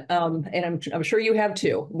about that, and I'm sure you have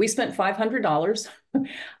too. We spent $500,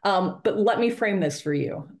 but let me frame this for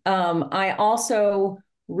you. I also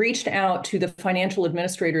reached out to the financial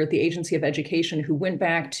administrator at the Agency of Education who went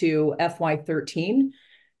back to FY13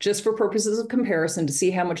 just for purposes of comparison to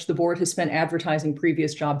see how much the board has spent advertising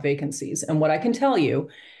previous job vacancies. And what I can tell you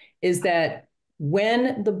is that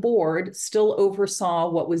when the board still oversaw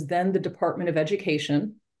what was then the Department of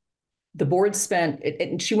Education, the board spent,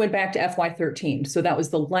 and she went back to FY13. So that was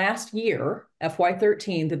the last year,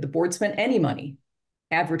 FY13, that the board spent any money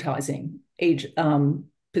advertising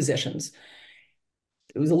positions.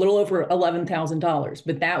 It was a little over $11,000,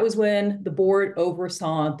 but that was when the board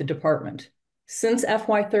oversaw the department. Since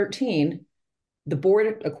FY13, the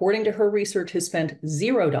board, according to her research, has spent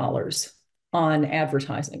 $0 on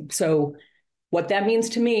advertising. So what that means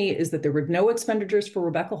to me is that there were no expenditures for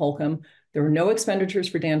Rebecca Holcomb. There were no expenditures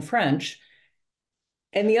for Dan French.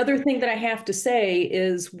 And the other thing that I have to say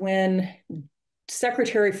is when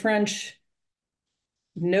Secretary French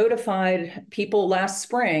notified people last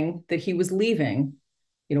spring that he was leaving,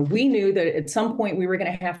 we knew that at some point we were going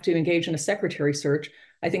to have to engage in a secretary search.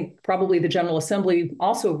 I think probably the General Assembly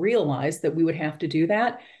also realized that we would have to do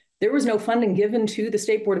that. There was no funding given to the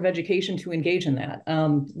State Board of Education to engage in that.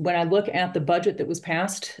 When I look at the budget that was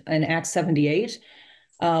passed in Act 78,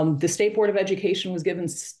 the State Board of Education was given,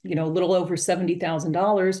 a little over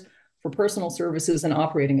 $70,000 for personal services and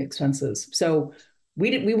operating expenses. So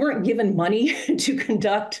we weren't given money to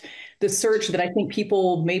conduct the search that I think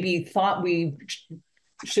people maybe thought we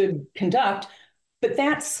should conduct. But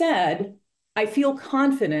that said, I feel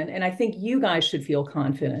confident, and I think you guys should feel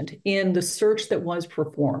confident in the search that was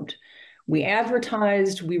performed. We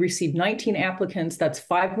advertised, we received 19 applicants. That's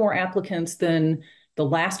 5 more applicants than the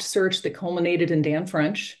last search that culminated in Dan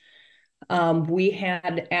French. We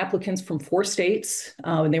had applicants from 4 states,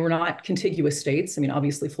 and they were not contiguous states. I mean,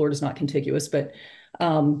 obviously Florida's not contiguous, but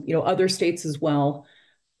other states as well.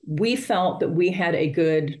 We felt that we had a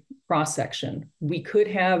good cross-section. We could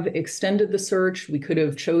have extended the search. We could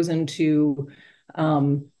have chosen to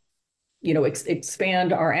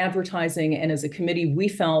expand our advertising. And as a committee, we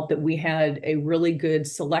felt that we had a really good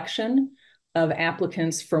selection of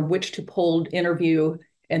applicants from which to poll, interview,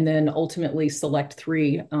 and then ultimately select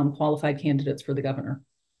 3 qualified candidates for the governor.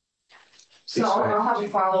 So I'll have a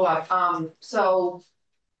follow-up. So,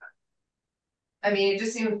 I mean, it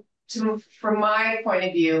just seemed to, from my point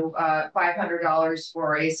of view, $500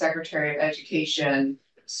 for a Secretary of Education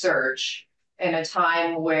search in a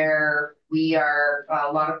time where we are,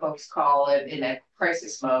 a lot of folks call it in a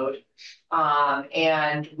crisis mode,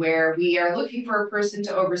 and where we are looking for a person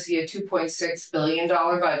to oversee a $2.6 billion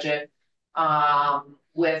budget,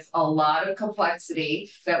 with a lot of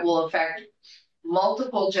complexity that will affect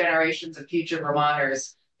multiple generations of future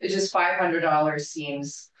Vermonters. It's just $500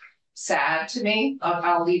 seems sad to me.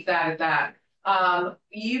 I'll leave that at that.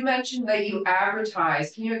 You mentioned that you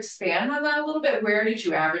advertised. Can you expand on that a little bit? Where did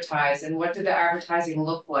you advertise and what did the advertising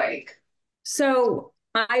look like? So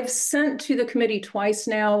I've sent to the committee twice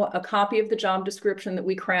now a copy of the job description that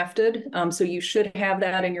we crafted. So you should have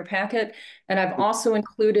that in your packet. And I've also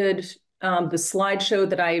included the slideshow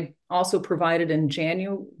that I also provided in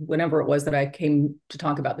January, whenever it was that I came to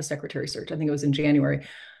talk about the secretary search. I think it was in January.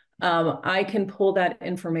 I can pull that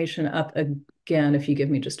information up again if you give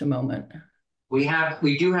me just a moment. We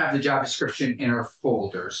do have the job description in our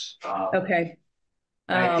folders. Okay.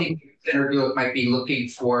 I think Senator Buick might be looking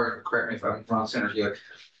for, correct me if I'm wrong, Senator Buick,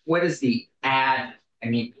 what is the ad? I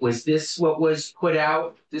mean, was this what was put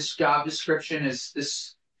out, this job description? Is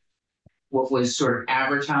this what was sort of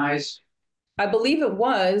advertised? I believe it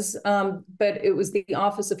was, but it was the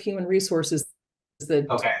Office of Human Resources that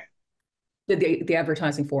did the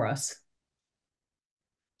advertising for us.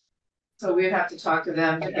 So we'd have to talk to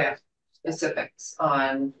them to get specifics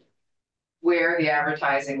on where the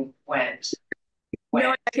advertising went.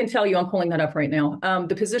 No, I can tell you, I'm pulling that up right now.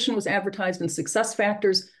 The position was advertised in Success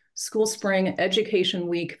Factors, School Spring, Education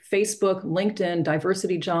Week, Facebook, LinkedIn,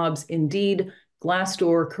 Diversity Jobs, Indeed,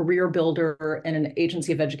 Glassdoor, Career Builder, and an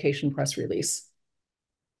Agency of Education press release.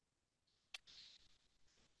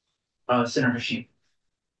 Senator Sheen.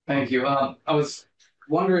 Thank you. I was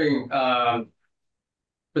wondering, for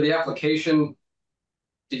the application,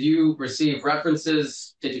 did you receive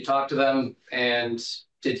references? Did you talk to them? And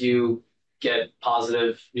did you get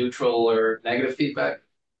positive, neutral, or negative feedback?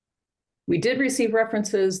 We did receive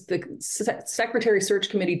references. The Secretary Search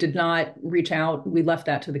Committee did not reach out. We left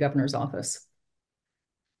that to the governor's office.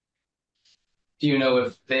 Do you know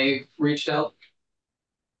if they reached out?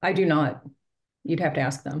 I do not. You'd have to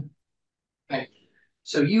ask them. Thank you.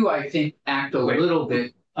 So you, I think, act a little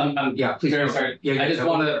bit. Yeah, please. Very sorry. Yeah, I just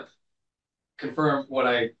want to confirm what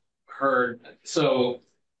I heard. So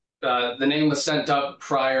the name was sent up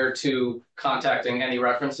prior to contacting any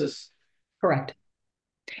references? Correct.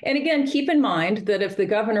 And again, keep in mind that if the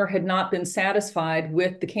governor had not been satisfied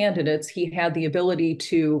with the candidates, he had the ability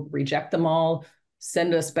to reject them all,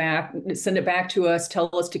 send it back to us, tell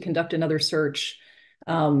us to conduct another search.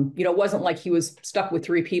 It wasn't like he was stuck with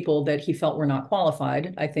 3 people that he felt were not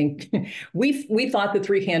qualified. I think we thought the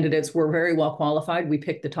 3 candidates were very well qualified. We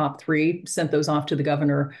picked the top 3, sent those off to the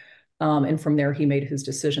governor, and from there he made his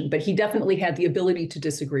decision. But he definitely had the ability to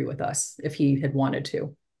disagree with us if he had wanted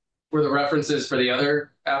to. Were the references for the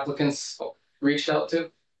other applicants reached out to?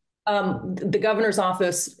 The governor's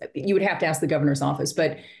office, you would have to ask the governor's office,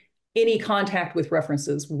 but any contact with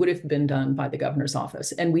references would have been done by the governor's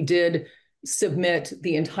office. And we did submit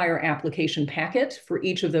the entire application packet for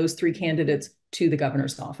each of those 3 candidates to the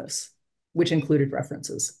governor's office, which included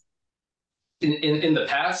references. In the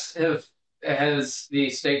past, has the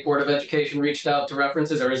State Board of Education reached out to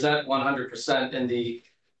references, or is that 100% in the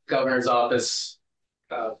governor's office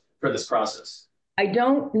for this process? I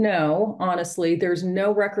don't know, honestly. There's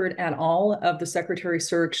no record at all of the secretary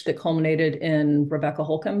search that culminated in Rebecca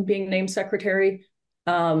Holcomb being named secretary.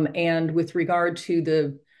 And with regard to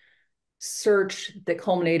the search that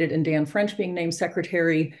culminated in Dan French being named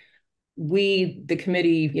secretary, we, the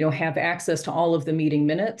committee, have access to all of the meeting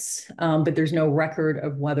minutes, but there's no record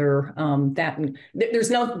of whether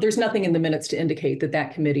there's nothing in the minutes to indicate that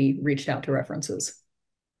that committee reached out to references.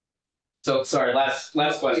 So sorry, last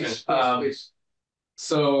question. Please.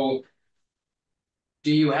 So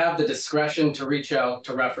do you have the discretion to reach out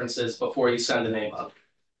to references before you send a name up?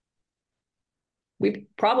 We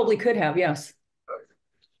probably could have, yes.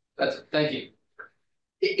 Thank you.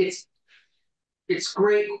 It's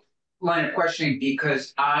great line of questioning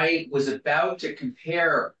because I was about to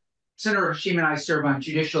compare. Senator Hashim and I serve on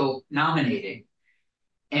judicial nominating,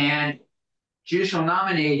 and judicial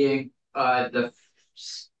nominating, the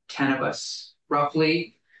 10 of us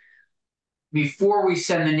roughly, before we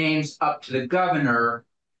send the names up to the governor,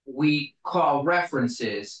 we call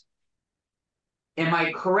references. Am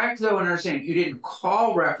I correct, though, in understanding you didn't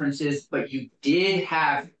call references, but you did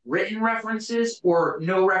have written references, or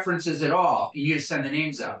no references at all? You just send the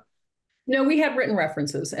names out. No, we had written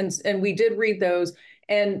references, and we did read those.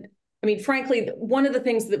 And I mean, frankly, one of the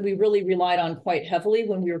things that we really relied on quite heavily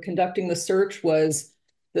when we were conducting the search was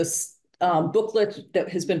this booklet that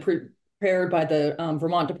has been prepared by the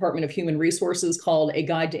Vermont Department of Human Resources called A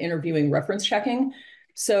Guide to Interviewing Reference Checking.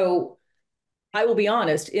 So I will be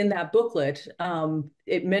honest, in that booklet,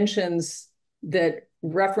 it mentions that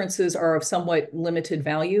references are of somewhat limited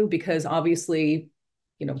value because obviously,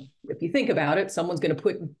 you know, if you think about it, someone's going to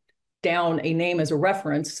put down a name as a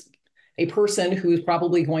reference, a person who's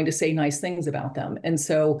probably going to say nice things about them. And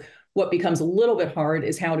so what becomes a little bit hard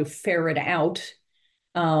is how to ferret out,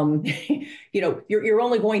 you know, you're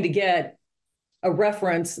only going to get a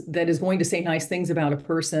reference that is going to say nice things about a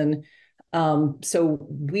person. So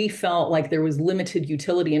we felt like there was limited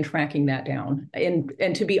utility in tracking that down.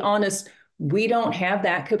 And to be honest, we don't have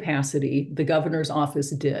that capacity. The governor's office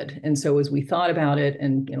did. And so as we thought about it,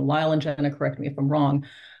 and you know, Lyle and Jenna, correct me if I'm wrong,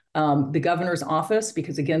 the governor's office,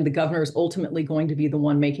 because again, the governor is ultimately going to be the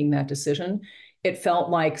one making that decision. It felt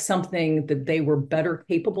like something that they were better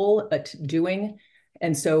capable at doing.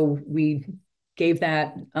 And so we gave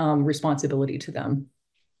that responsibility to them.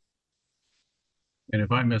 And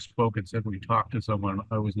if I misspoke and said we talked to someone,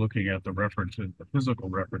 I was looking at the references, the physical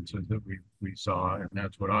references that we saw, and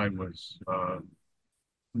that's what I was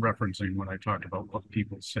referencing when I talked about what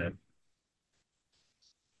people said.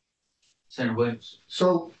 Senator Williams.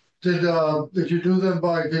 So did you do them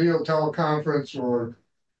by video teleconference, or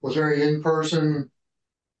was there any in-person?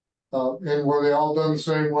 And were they all done the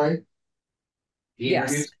same way?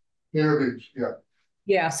 Yes. Interviews, yeah.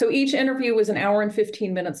 Yeah, so each interview was an hour and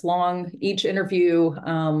 15 minutes long. Each interview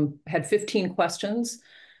had 15 questions.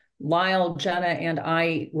 Lyle, Jenna, and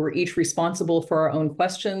I were each responsible for our own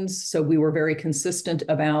questions. So we were very consistent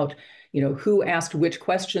about, you know, who asked which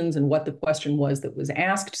questions and what the question was that was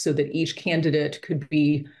asked, so that each candidate could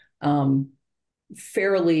be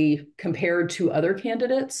fairly compared to other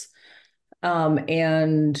candidates.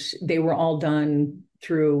 And they were all done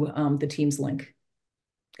through the Teams link.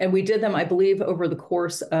 And we did them, I believe, over the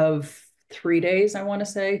course of 3 days, I want to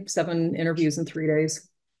say, 7 interviews in 3 days.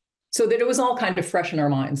 So that it was all kind of fresh in our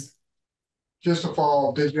minds. Just to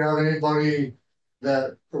follow, did you have anybody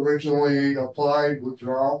that originally applied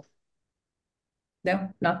withdraw?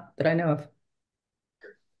 No, not that I know of.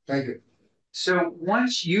 Thank you. So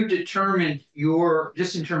once you determine your,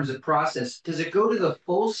 just in terms of process, does it go to the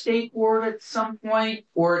full state board at some point,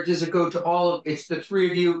 or does it go to all of, it's the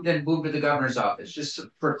 3 of you, then move to the governor's office, just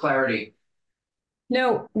for clarity?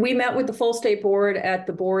 No, we met with the full state board at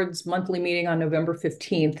the board's monthly meeting on November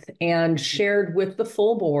 15th and shared with the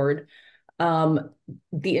full board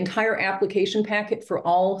the entire application packet for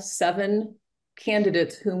all 7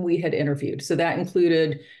 candidates whom we had interviewed. So that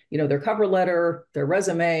included, you know, their cover letter, their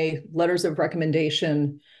resume, letters of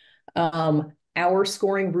recommendation, our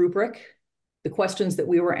scoring rubric, the questions that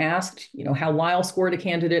we were asked, you know, how Lyle scored a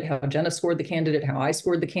candidate, how Jenna scored the candidate, how I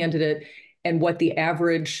scored the candidate, and what the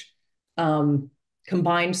average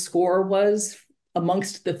combined score was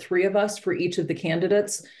amongst the 3 of us for each of the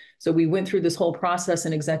candidates. So we went through this whole process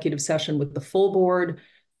in executive session with the full board,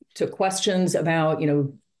 took questions about, you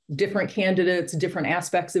know, different candidates, different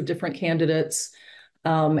aspects of different candidates.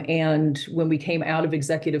 And when we came out of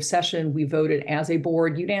executive session, we voted as a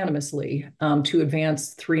board unanimously to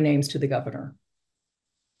advance 3 names to the governor.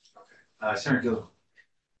 Senator Gill.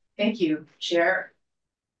 Thank you, Chair.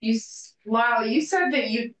 Lyle, you said that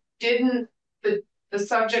you didn't, the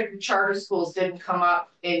subject of charter schools didn't come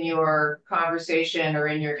up in your conversation or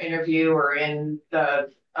in your interview or in the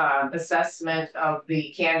assessment of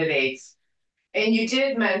the candidates. And you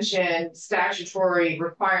did mention statutory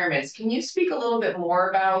requirements. Can you speak a little bit more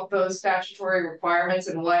about those statutory requirements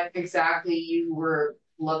and what exactly you were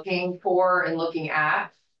looking for and looking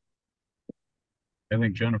at? I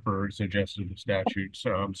think Jennifer suggested the statutes.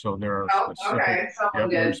 So there are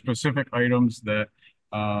there are specific items that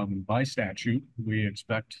by statute we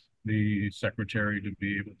expect the secretary to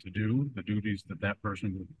be able to do the duties that that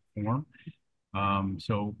person would perform.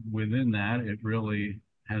 So within that, it really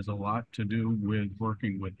has a lot to do with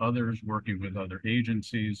working with others, working with other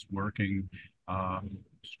agencies, working on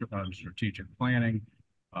strategic planning.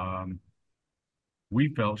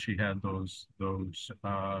 We felt she had those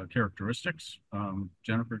characteristics.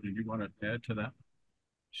 Jennifer, did you want to add to that?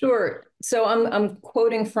 Sure. So I'm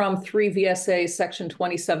quoting from 3 VSA section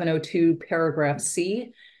 2702 paragraph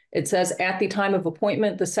C. It says, at the time of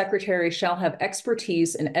appointment, the secretary shall have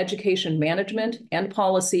expertise in education management and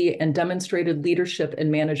policy and demonstrated leadership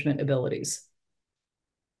and management abilities.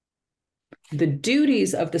 The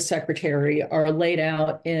duties of the secretary are laid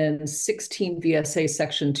out in 16 VSA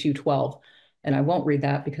section 212. And I won't read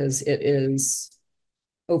that because it is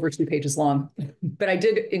over 2 pages long, but I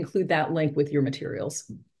did include that link with your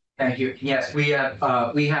materials. Thank you. Yes, we have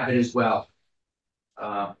it as well.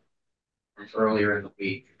 Earlier in the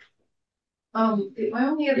week. My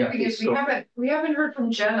only other thing is we haven't heard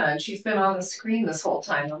from Jenna, and she's been on the screen this whole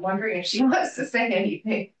time. I'm wondering if she wants to say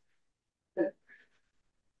anything.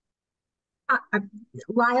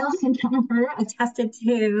 Lyle and Jennifer attested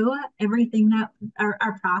to everything that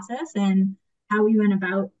our process and how we went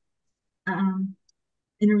about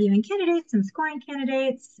interviewing candidates and scoring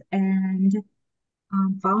candidates and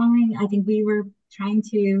following. I think we were trying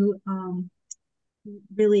to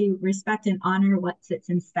really respect and honor what sits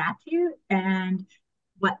in statute and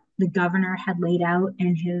what the governor had laid out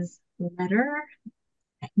in his letter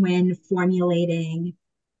when formulating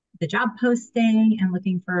the job posting and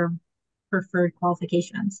looking for preferred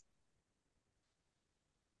qualifications.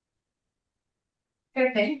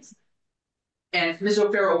 Okay, thanks. And Ms.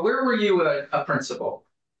 O'Farrell, where were you a principal?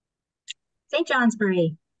 St.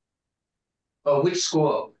 Johnsbury. Oh, which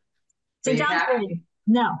school? St. Johnsbury.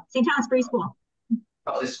 No, St. Johnsbury School.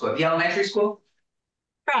 Oh, this school, the elementary school?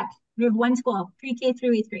 Correct. We have one school, pre-K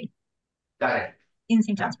through 8th grade. Got it. In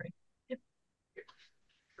St. Johnsbury. Yep.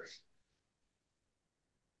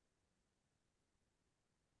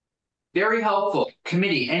 Very helpful.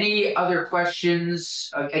 Committee, any other questions?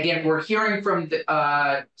 Again, we're hearing from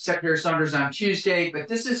the, Secretary Saunders on Tuesday, but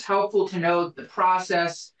this is helpful to know the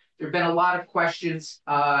process. There have been a lot of questions,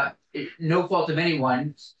 no fault of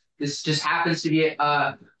anyone. This just happens to be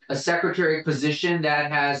a secretary position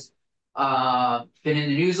that has been in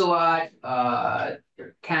the news a lot.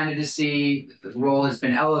 Their candidacy, the role has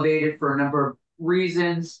been elevated for a number of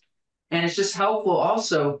reasons. And it's just helpful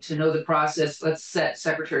also to know the process. Let's set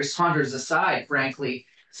Secretary Saunders aside, frankly.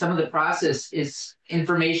 Some of the process is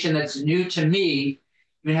information that's new to me,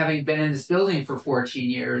 even having been in this building for 14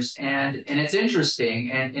 years. And it's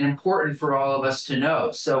interesting and important for all of us to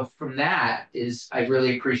know. So from that I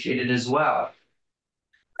really appreciate it as well.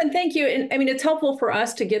 And thank you. And I mean, it's helpful for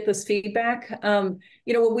us to get this feedback.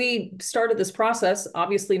 You know, when we started this process,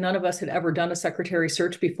 obviously none of us had ever done a secretary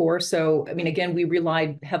search before. So, I mean, again, we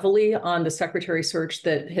relied heavily on the secretary search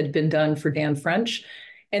that had been done for Dan French.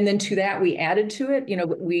 And then to that, we added to it, you know,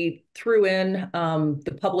 we threw in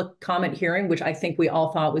the public comment hearing, which I think we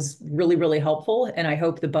all thought was really, really helpful. And I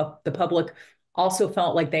hope the public also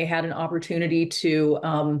felt like they had an opportunity to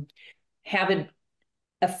have an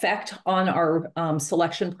effect on our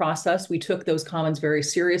selection process. We took those comments very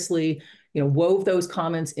seriously, you know, wove those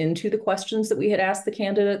comments into the questions that we had asked the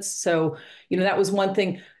candidates. So, you know, that was one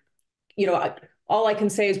thing, you know, all I can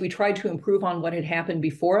say is we tried to improve on what had happened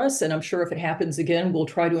before us. And I'm sure if it happens again, we'll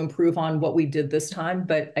try to improve on what we did this time.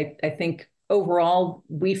 But I think overall,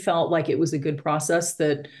 we felt like it was a good process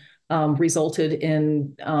that resulted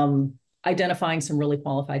in identifying some really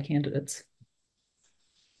qualified candidates.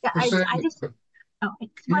 Yeah, I just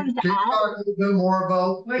wanted to Can you add. talk a little bit more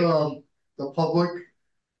about the public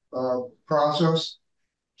process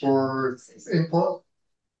for input?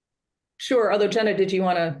 Sure. Although, Jenna, did you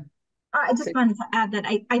want to? I just wanted to add that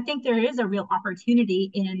I think there is a real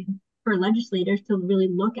opportunity for legislators to really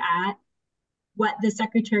look at what the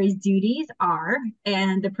secretary's duties are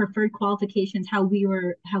and the preferred qualifications, how we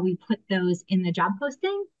put those in the job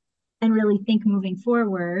posting, and really think moving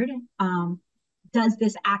forward, does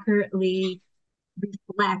this accurately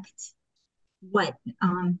reflect what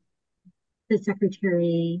the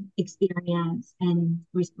secretary experience and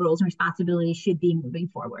roles and responsibilities should be moving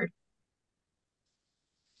forward.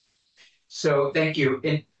 So thank you.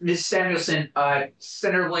 And Ms. Samuelson,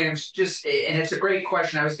 Senator Williams, and it's a great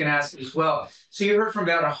question I was going to ask as well. So you heard from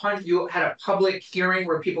about 100, you had a public hearing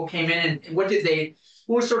where people came in, and what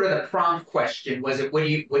was sort of the prompt question? Was it, what do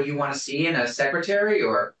you want to see in a secretary,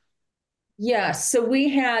 or? Yes. So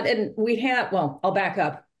well, I'll back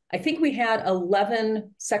up. I think we had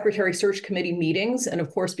 11 Secretary Search Committee meetings. And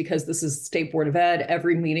of course, because this is State Board of Ed,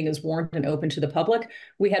 every meeting is warned and open to the public.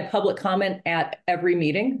 We had public comment at every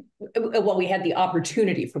meeting. Well, we had the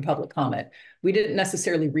opportunity for public comment. We didn't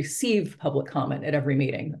necessarily receive public comment at every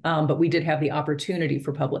meeting, but we did have the opportunity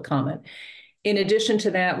for public comment. In addition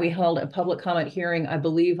to that, we held a public comment hearing, I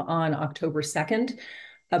believe, on October 2nd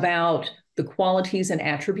about the qualities and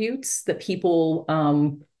attributes that people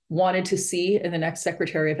wanted to see in the next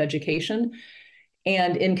Secretary of Education.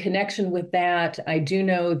 And in connection with that, I do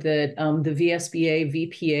know that the VSBA,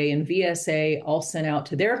 VPA, and VSA all sent out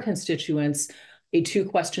to their constituents a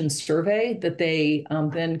 2-question survey that they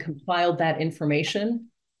then compiled that information.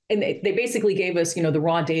 And they basically gave us, the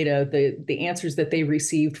raw data, the answers that they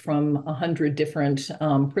received from 100 different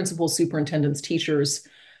principals, superintendents, teachers.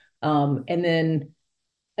 And then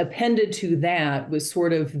appended to that was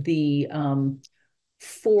sort of the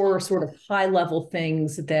 4 sort of high-level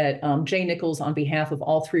things that Jay Nichols, on behalf of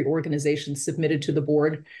all 3 organizations, submitted to the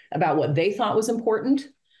board about what they thought was important.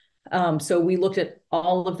 So we looked at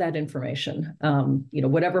all of that information,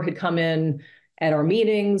 whatever had come in at our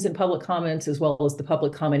meetings and public comments, as well as the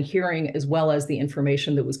public comment hearing, as well as the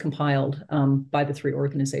information that was compiled by the 3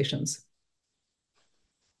 organizations.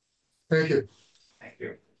 Thank you. Thank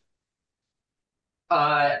you.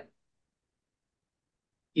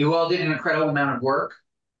 You all did an incredible amount of work.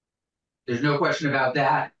 There's no question about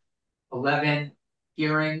that. 11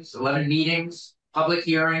 hearings, 11 meetings, public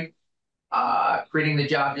hearing, creating the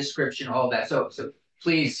job description, all that. So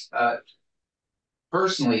please,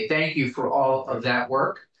 personally, thank you for all of that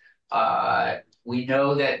work. We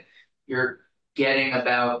know that you're getting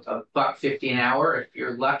about $1.50 an hour if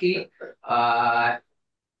you're lucky.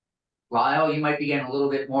 Lyle, you might be getting a little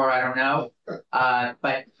bit more, I don't know.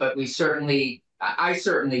 But we certainly, I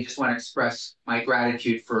certainly just want to express my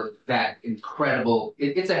gratitude for that incredible,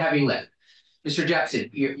 it's a heavy lift. Mr. Jepson,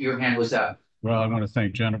 your hand was up. Well, I want to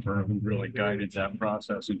thank Jennifer, who really guided that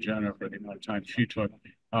process, and Jennifer, the amount of time she took.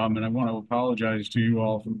 And I want to apologize to you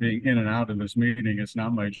all for being in and out of this meeting. It's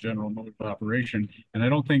not my general mode of operation. And I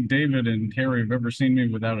don't think David and Terry have ever seen me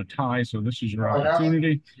without a tie, so this is your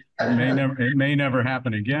opportunity. It may never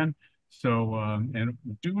happen again. So, and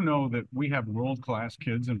do know that we have world-class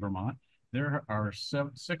kids in Vermont. There are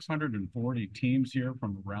 640 teams here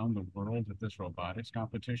from around the world at this robotics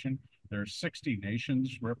competition. There are 60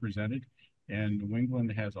 nations represented, and New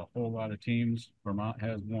England has a whole lot of teams. Vermont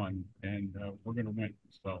has 1, and we're going to win.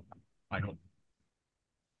 So I hope.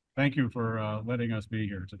 Thank you for letting us be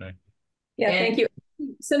here today. Yeah, thank you.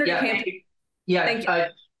 Senator Camp. Yeah, thank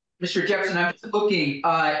you. Mr. Jefferson, I'm looking,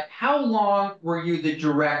 how long were you the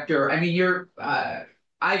director? I mean,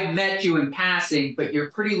 I've met you in passing, but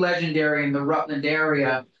you're pretty legendary in the Rutland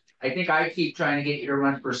area. I think I keep trying to get you to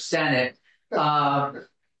run for Senate. How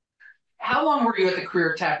long were you at the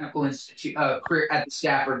Career Technical Institute, at the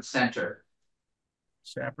Stafford Center?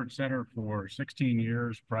 Stafford Center for 16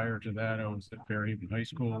 years. Prior to that, I was at Fairhaven High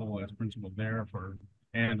School as principal there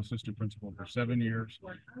and assistant principal for 7 years.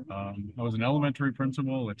 I was an elementary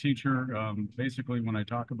principal, a teacher. Basically, when I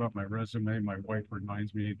talk about my resume, my wife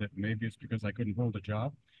reminds me that maybe it's because I couldn't hold a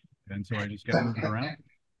job. And so I just got moved around.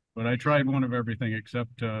 But I tried one of everything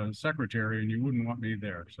except secretary, and you wouldn't want me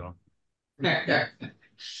there. So.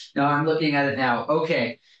 No, I'm looking at it now.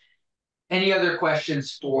 Okay. Any other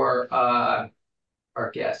questions for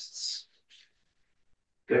our guests?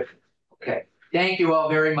 Good. Okay. Thank you all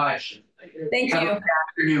very much. Thank you. Good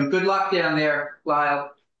afternoon. Good luck down there,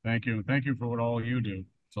 Lyle. Thank you. Thank you for all you do.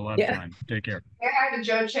 It's a lot of fun. Take care. Say hi to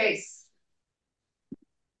Joe Chase.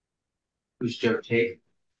 Who's Joe Chase?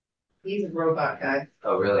 He's a robot guy.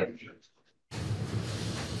 Oh, really?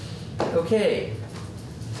 Okay.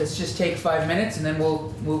 Let's just take 5 minutes and then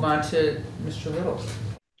we'll move on to Mr. Little.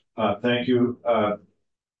 Thank you,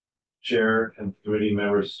 Chair and committee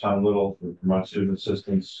members. Tom Little from Vermont Student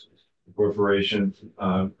Assistance Corporation,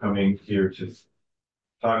 coming here to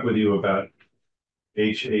talk with you about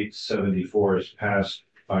H.874 as passed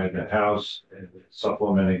by the House and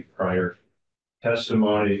supplementing prior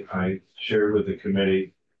testimony. I shared with the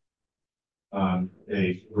committee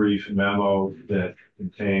a brief memo that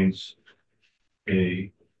contains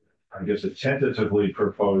a tentatively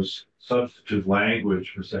proposed substitute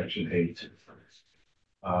language for Section 8.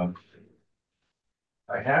 I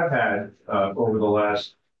have had, over the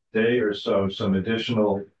last day or so, some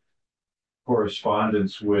additional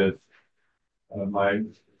correspondence with my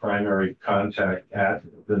primary contact at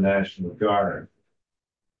the National Guard,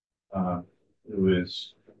 who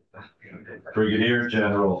is Brigadier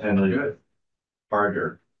General Henry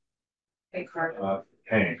Carter. Hey, Carter.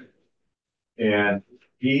 Hank. And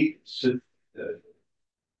he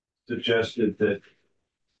suggested that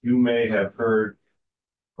you may have heard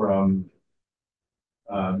from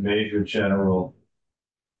Major General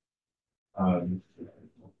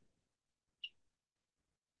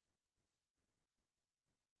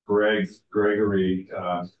Gregory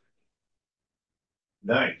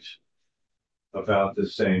Knight about the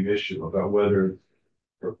same issue, about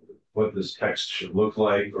what this text should look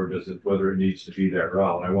like, or whether it needs to be there at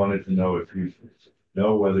all. And I wanted to know if you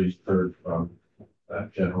know whether you've heard from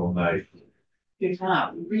General Knight. If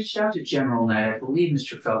not, we reached out to General Knight. I believe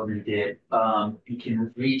Mr. Feldman did. You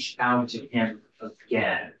can reach out to him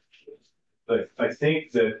again. But I think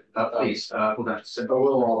that Please, hold on. I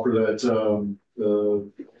will offer that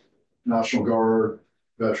the National Guard,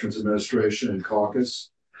 Veterans Administration, and Caucus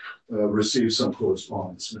received some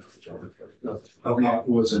correspondence. Okay.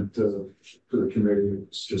 Wasn't to the committee, it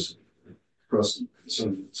was just press concern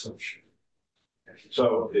and such.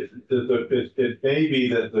 so. It may be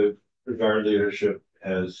that the Guard leadership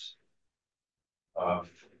has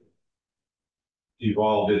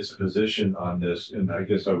evolved its position on this, and I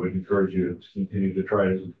guess I would encourage you to continue to try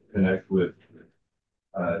to connect with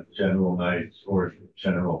General Knight or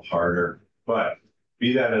General Harder. But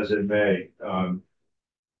be that as it may,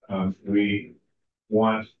 we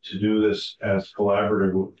want to do this as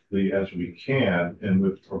collaboratively as we can, and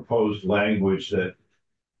with proposed language that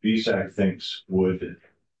VSAC thinks would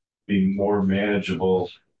be more manageable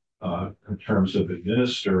in terms of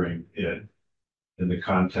administering it in the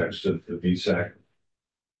context of the VSAC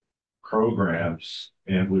programs,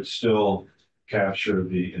 and would still capture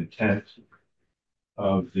the intent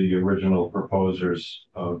of the original proposers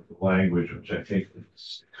of the language, which I think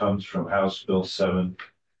comes from House Bill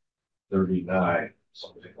 739,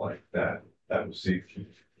 something like that. That was the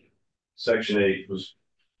Section 8 was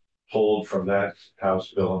pulled from that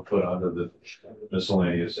House bill and put onto the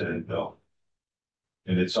miscellaneous ed bill.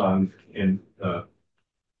 And it's on in the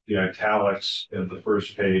italics in the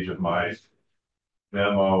first page of my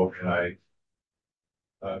memo, and I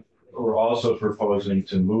we're also proposing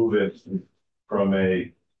to move it from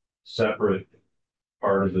a separate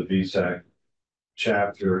part of the VSAC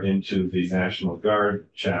chapter into the National Guard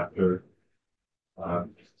chapter.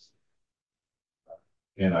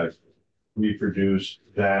 And I've reproduced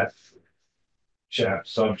that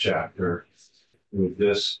subchapter with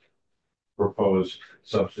this proposed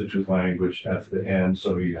substitute language at the end,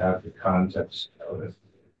 so you have the context of it.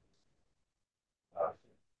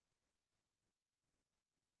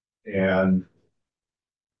 And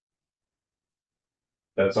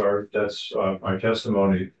that's my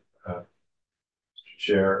testimony.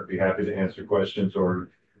 Chair, I'd be happy to answer questions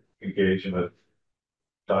or engage in a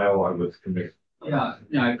dialogue with the committee. Yeah,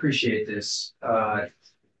 no, I appreciate this.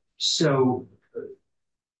 So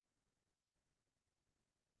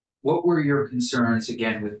what were your concerns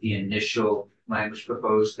again with the initial language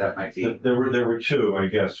proposed? That might be. There were two, I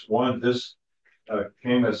guess. One, this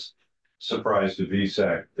came as surprise to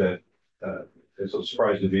VSAC that it's a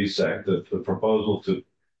surprise to VSAC that the proposal to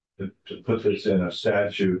put this in a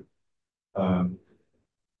statute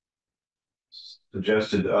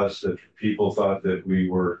suggested to us that people thought that we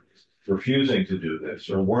were refusing to do this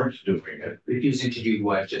or weren't doing it. Refusing to do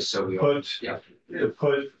what? Just so we to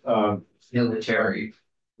put military,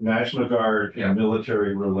 National Guard and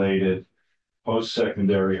military related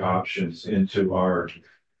post-secondary options into our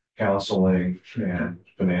counseling and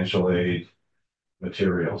financial aid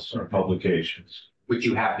materials or publications. Which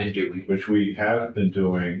you have been doing. Which we have been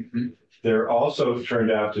doing. Mm-hmm. There also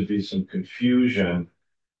turned out to be some confusion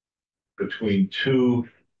between two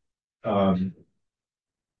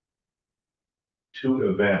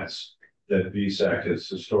events that VSAC has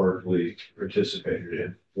historically participated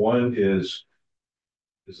in. One is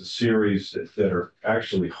a series that are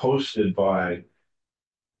actually hosted by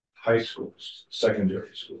high schools,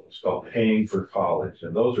 secondary schools, called Paying for College.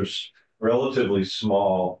 And those are relatively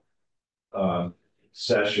small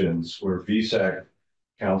sessions where VSAC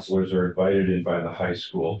counselors are invited in by the high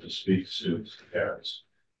school to speak to students and parents.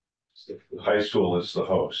 The high school is the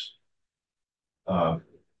host.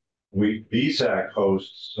 VSAC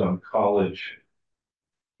hosts some college,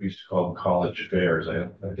 we used to call them college fairs. I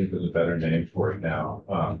think there's a better name for it now,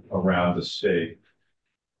 around the state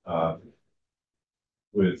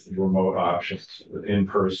with remote options, with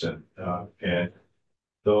in-person. And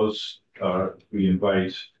those, we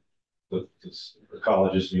invite the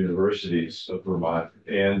colleges and universities of Vermont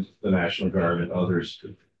and the National Guard and others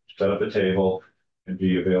to set up a table and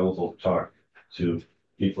be available to talk to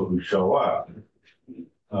people who show up.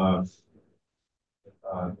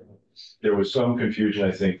 There was some confusion,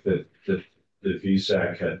 I think, that the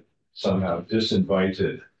VSAC had somehow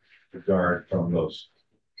disinvited the Guard from those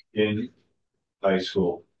in high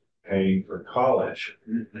school paying for college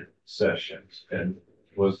sessions, and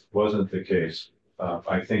wasn't the case.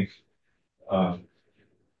 I think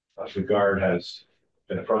the Guard has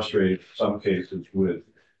been frustrated in some cases with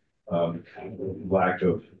lack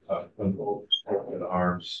of open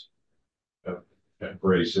arms,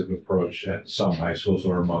 abrasive approach at some high schools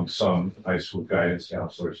or among some high school guidance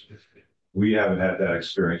counselors. We haven't had that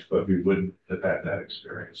experience, but we wouldn't have had that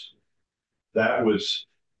experience. That was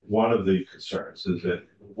one of the concerns is that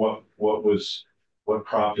what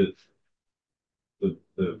prompted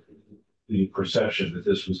the perception that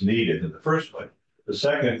this was needed in the first place. The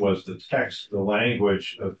second was the text, the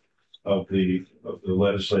language of the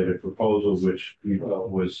legislative proposal, which we felt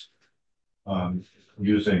was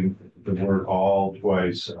using the word all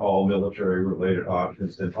twice, all military related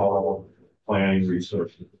options, and all planning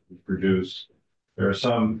resources produced. There are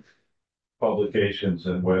some publications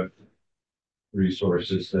and web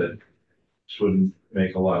resources that wouldn't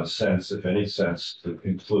make a lot of sense, if any sense, to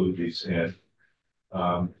include these in,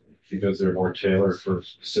 because they're more tailored for a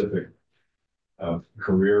specific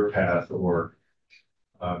career path or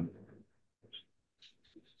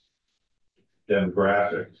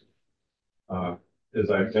demographics. As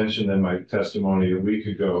I mentioned in my testimony a week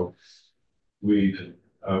ago, we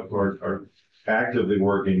are actively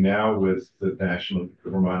working now with the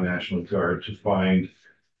Vermont National Guard to find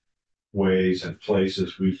ways and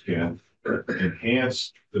places we can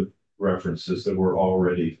enhance the references that we're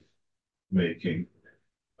already making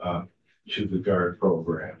to the Guard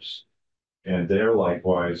programs. And they're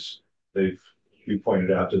likewise, we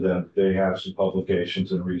pointed out to them, they have some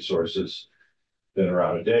publications and resources that are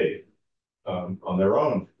out of date on their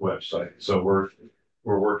own website. So we're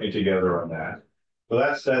working together on that. So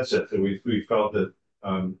that's it. We felt that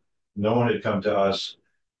no one had come to us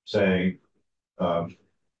saying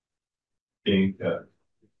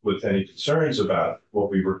with any concerns about what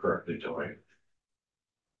we were currently doing.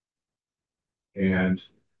 And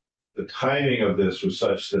the timing of this was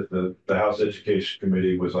such that the House Education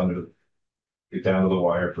Committee was down to the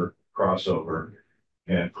wire for crossover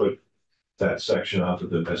and put that section onto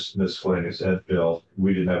the miscellaneous ed bill.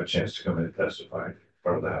 We didn't have a chance to come in and testify in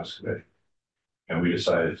front of the House Committee. And we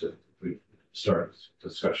decided to start a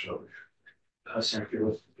discussion over here.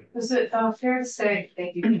 Senator. Is it fair to say,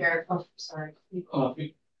 thank you, Chair, oh, sorry.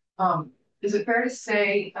 Is it fair to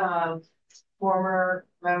say, former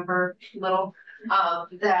member Little,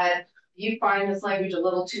 that you find this language a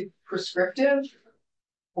little too prescriptive,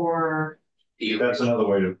 or? That's another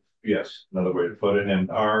way to, yes, another way to put it. And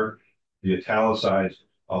the italicized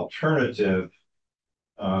alternative,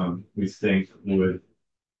 we think would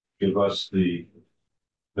give us the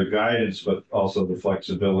guidance, but also the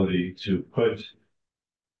flexibility to put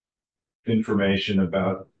information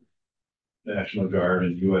about National Guard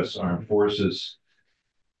and U.S. Armed Forces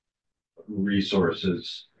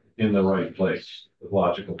resources in the right place, the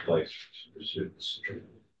logical place for students.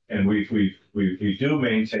 And we do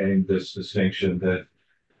maintain this distinction that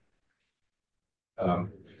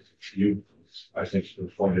you, I think,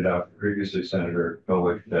 pointed out previously, Senator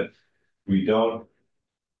Gullick, that we don't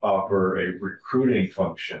offer a recruiting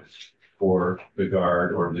function for the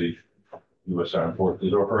Guard or the U.S. Armed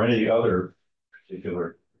Forces or for any other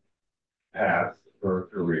particular path or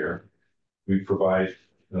career. We provide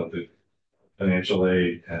the financial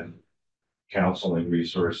aid and counseling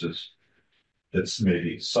resources that's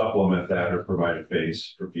maybe supplement that or provide a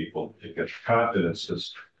base for people to get confidence to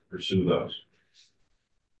pursue those.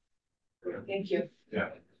 Thank you.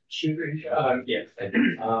 Yeah.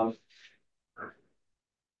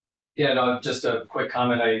 Yeah, no, just a quick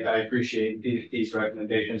comment. I appreciate these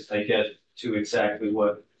recommendations. They get to exactly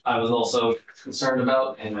what I was also concerned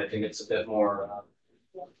about, and I think it's a bit more,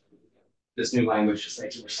 this new language just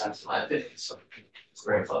makes more sense in my opinion, so it's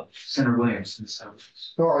very fun. Senator Williams.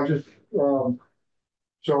 No, I just, so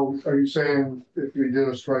are you saying if we did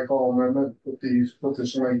a strike all amendment, put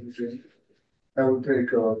this language in, that would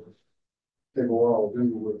take a while to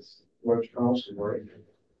do with wedge council, right?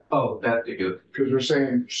 Oh, that'd be good. Because we're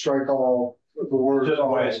saying strike all the words.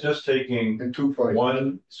 It's just taking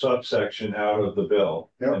one subsection out of the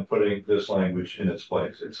bill and putting this language in its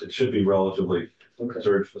place. It should be relatively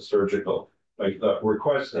surgical. Like the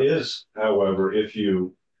request is, however, if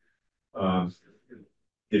you can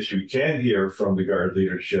hear from the Guard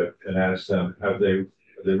leadership and ask them, have they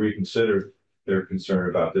reconsidered their concern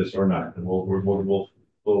about this or not, and we'll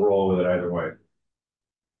roll with it either way.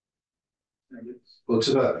 Well,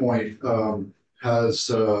 to that point, have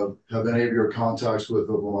any of your contacts with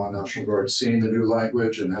the Vermont National Guard seen the new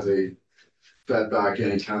language, and have they fed back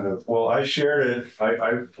any kind of? Well, I shared it.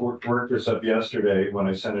 I worked this up yesterday when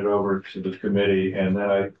I sent it over to the committee, and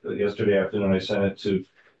then yesterday afternoon I sent it to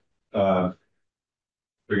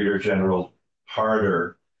Brigadier General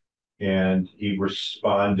Harder, and he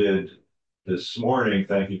responded this morning.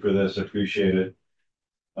 Thank you for this. I appreciate it.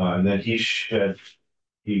 And then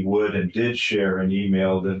he would and did share an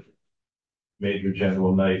email that Major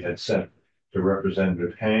General Knight had sent to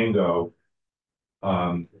Representative Hango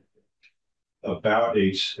about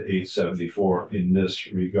H.874 in this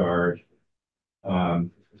regard.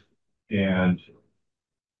 And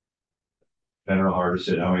General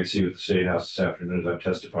Hardison, I might see you at the State House this afternoon as I'm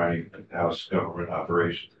testifying in House Government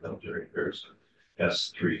Operations and Military Affairs,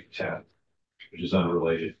 S.310, which is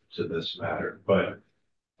unrelated to this matter. But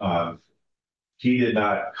he did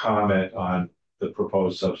not comment on the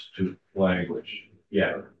proposed substitute language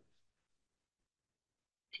yet.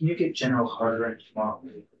 Can you get General Harder tomorrow?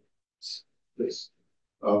 Please.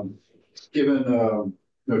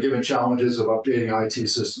 Given challenges of updating IT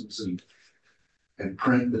systems and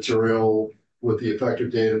print material with the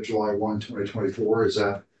effective date of July 1, 2024, is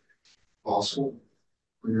that possible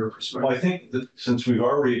from your perspective? Well, I think that since we've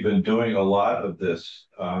already been doing a lot of this,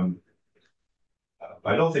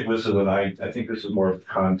 I don't think this is I think this is more of a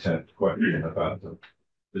content question about them.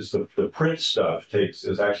 The print stuff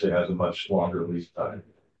actually has a much longer lead time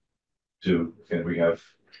and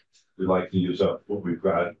we like to use up what we've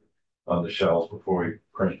got on the shelves before we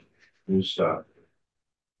print new stuff.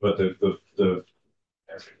 But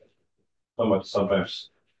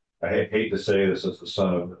sometimes I hate to say this as the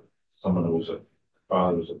son of someone who was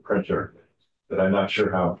father was a printer, that I'm not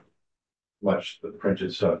sure how much the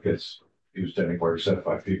printed stuff gets used anywhere except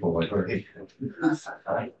by people like me.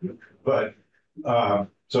 But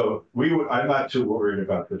so I'm not too worried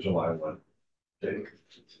about the July 1 date.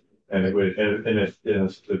 And if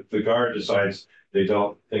the guard decides they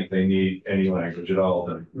don't think they need any language at all,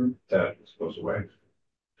 then that goes away.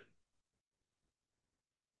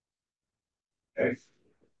 Okay.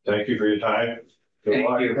 Thank you for your time. Good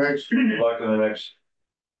luck. Good luck in the next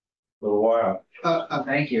little while.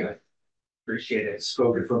 Thank you. Appreciate it.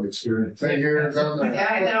 Spoken from experience. Thank you. Yeah,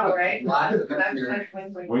 I know, right?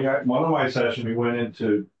 We had one of my sessions, we went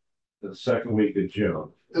into the second week of June.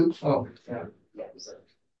 Oh, yeah.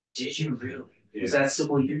 Did you really? Yeah. Was that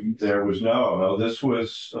civil union? There was no, this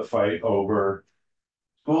was a fight over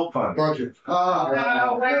school funding. Budget.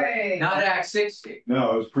 No way. Not Act 60.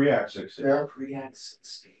 No, it was pre-Act 60. Yeah. Pre-Act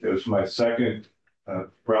 60. It was my second,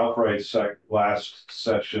 Ralph Wright's last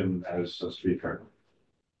session as a speaker.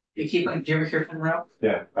 Do you ever hear from Ralph?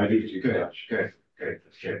 Yeah, I do. Good.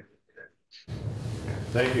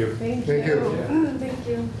 Thank you. Thank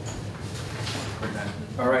you.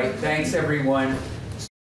 All right, thanks everyone.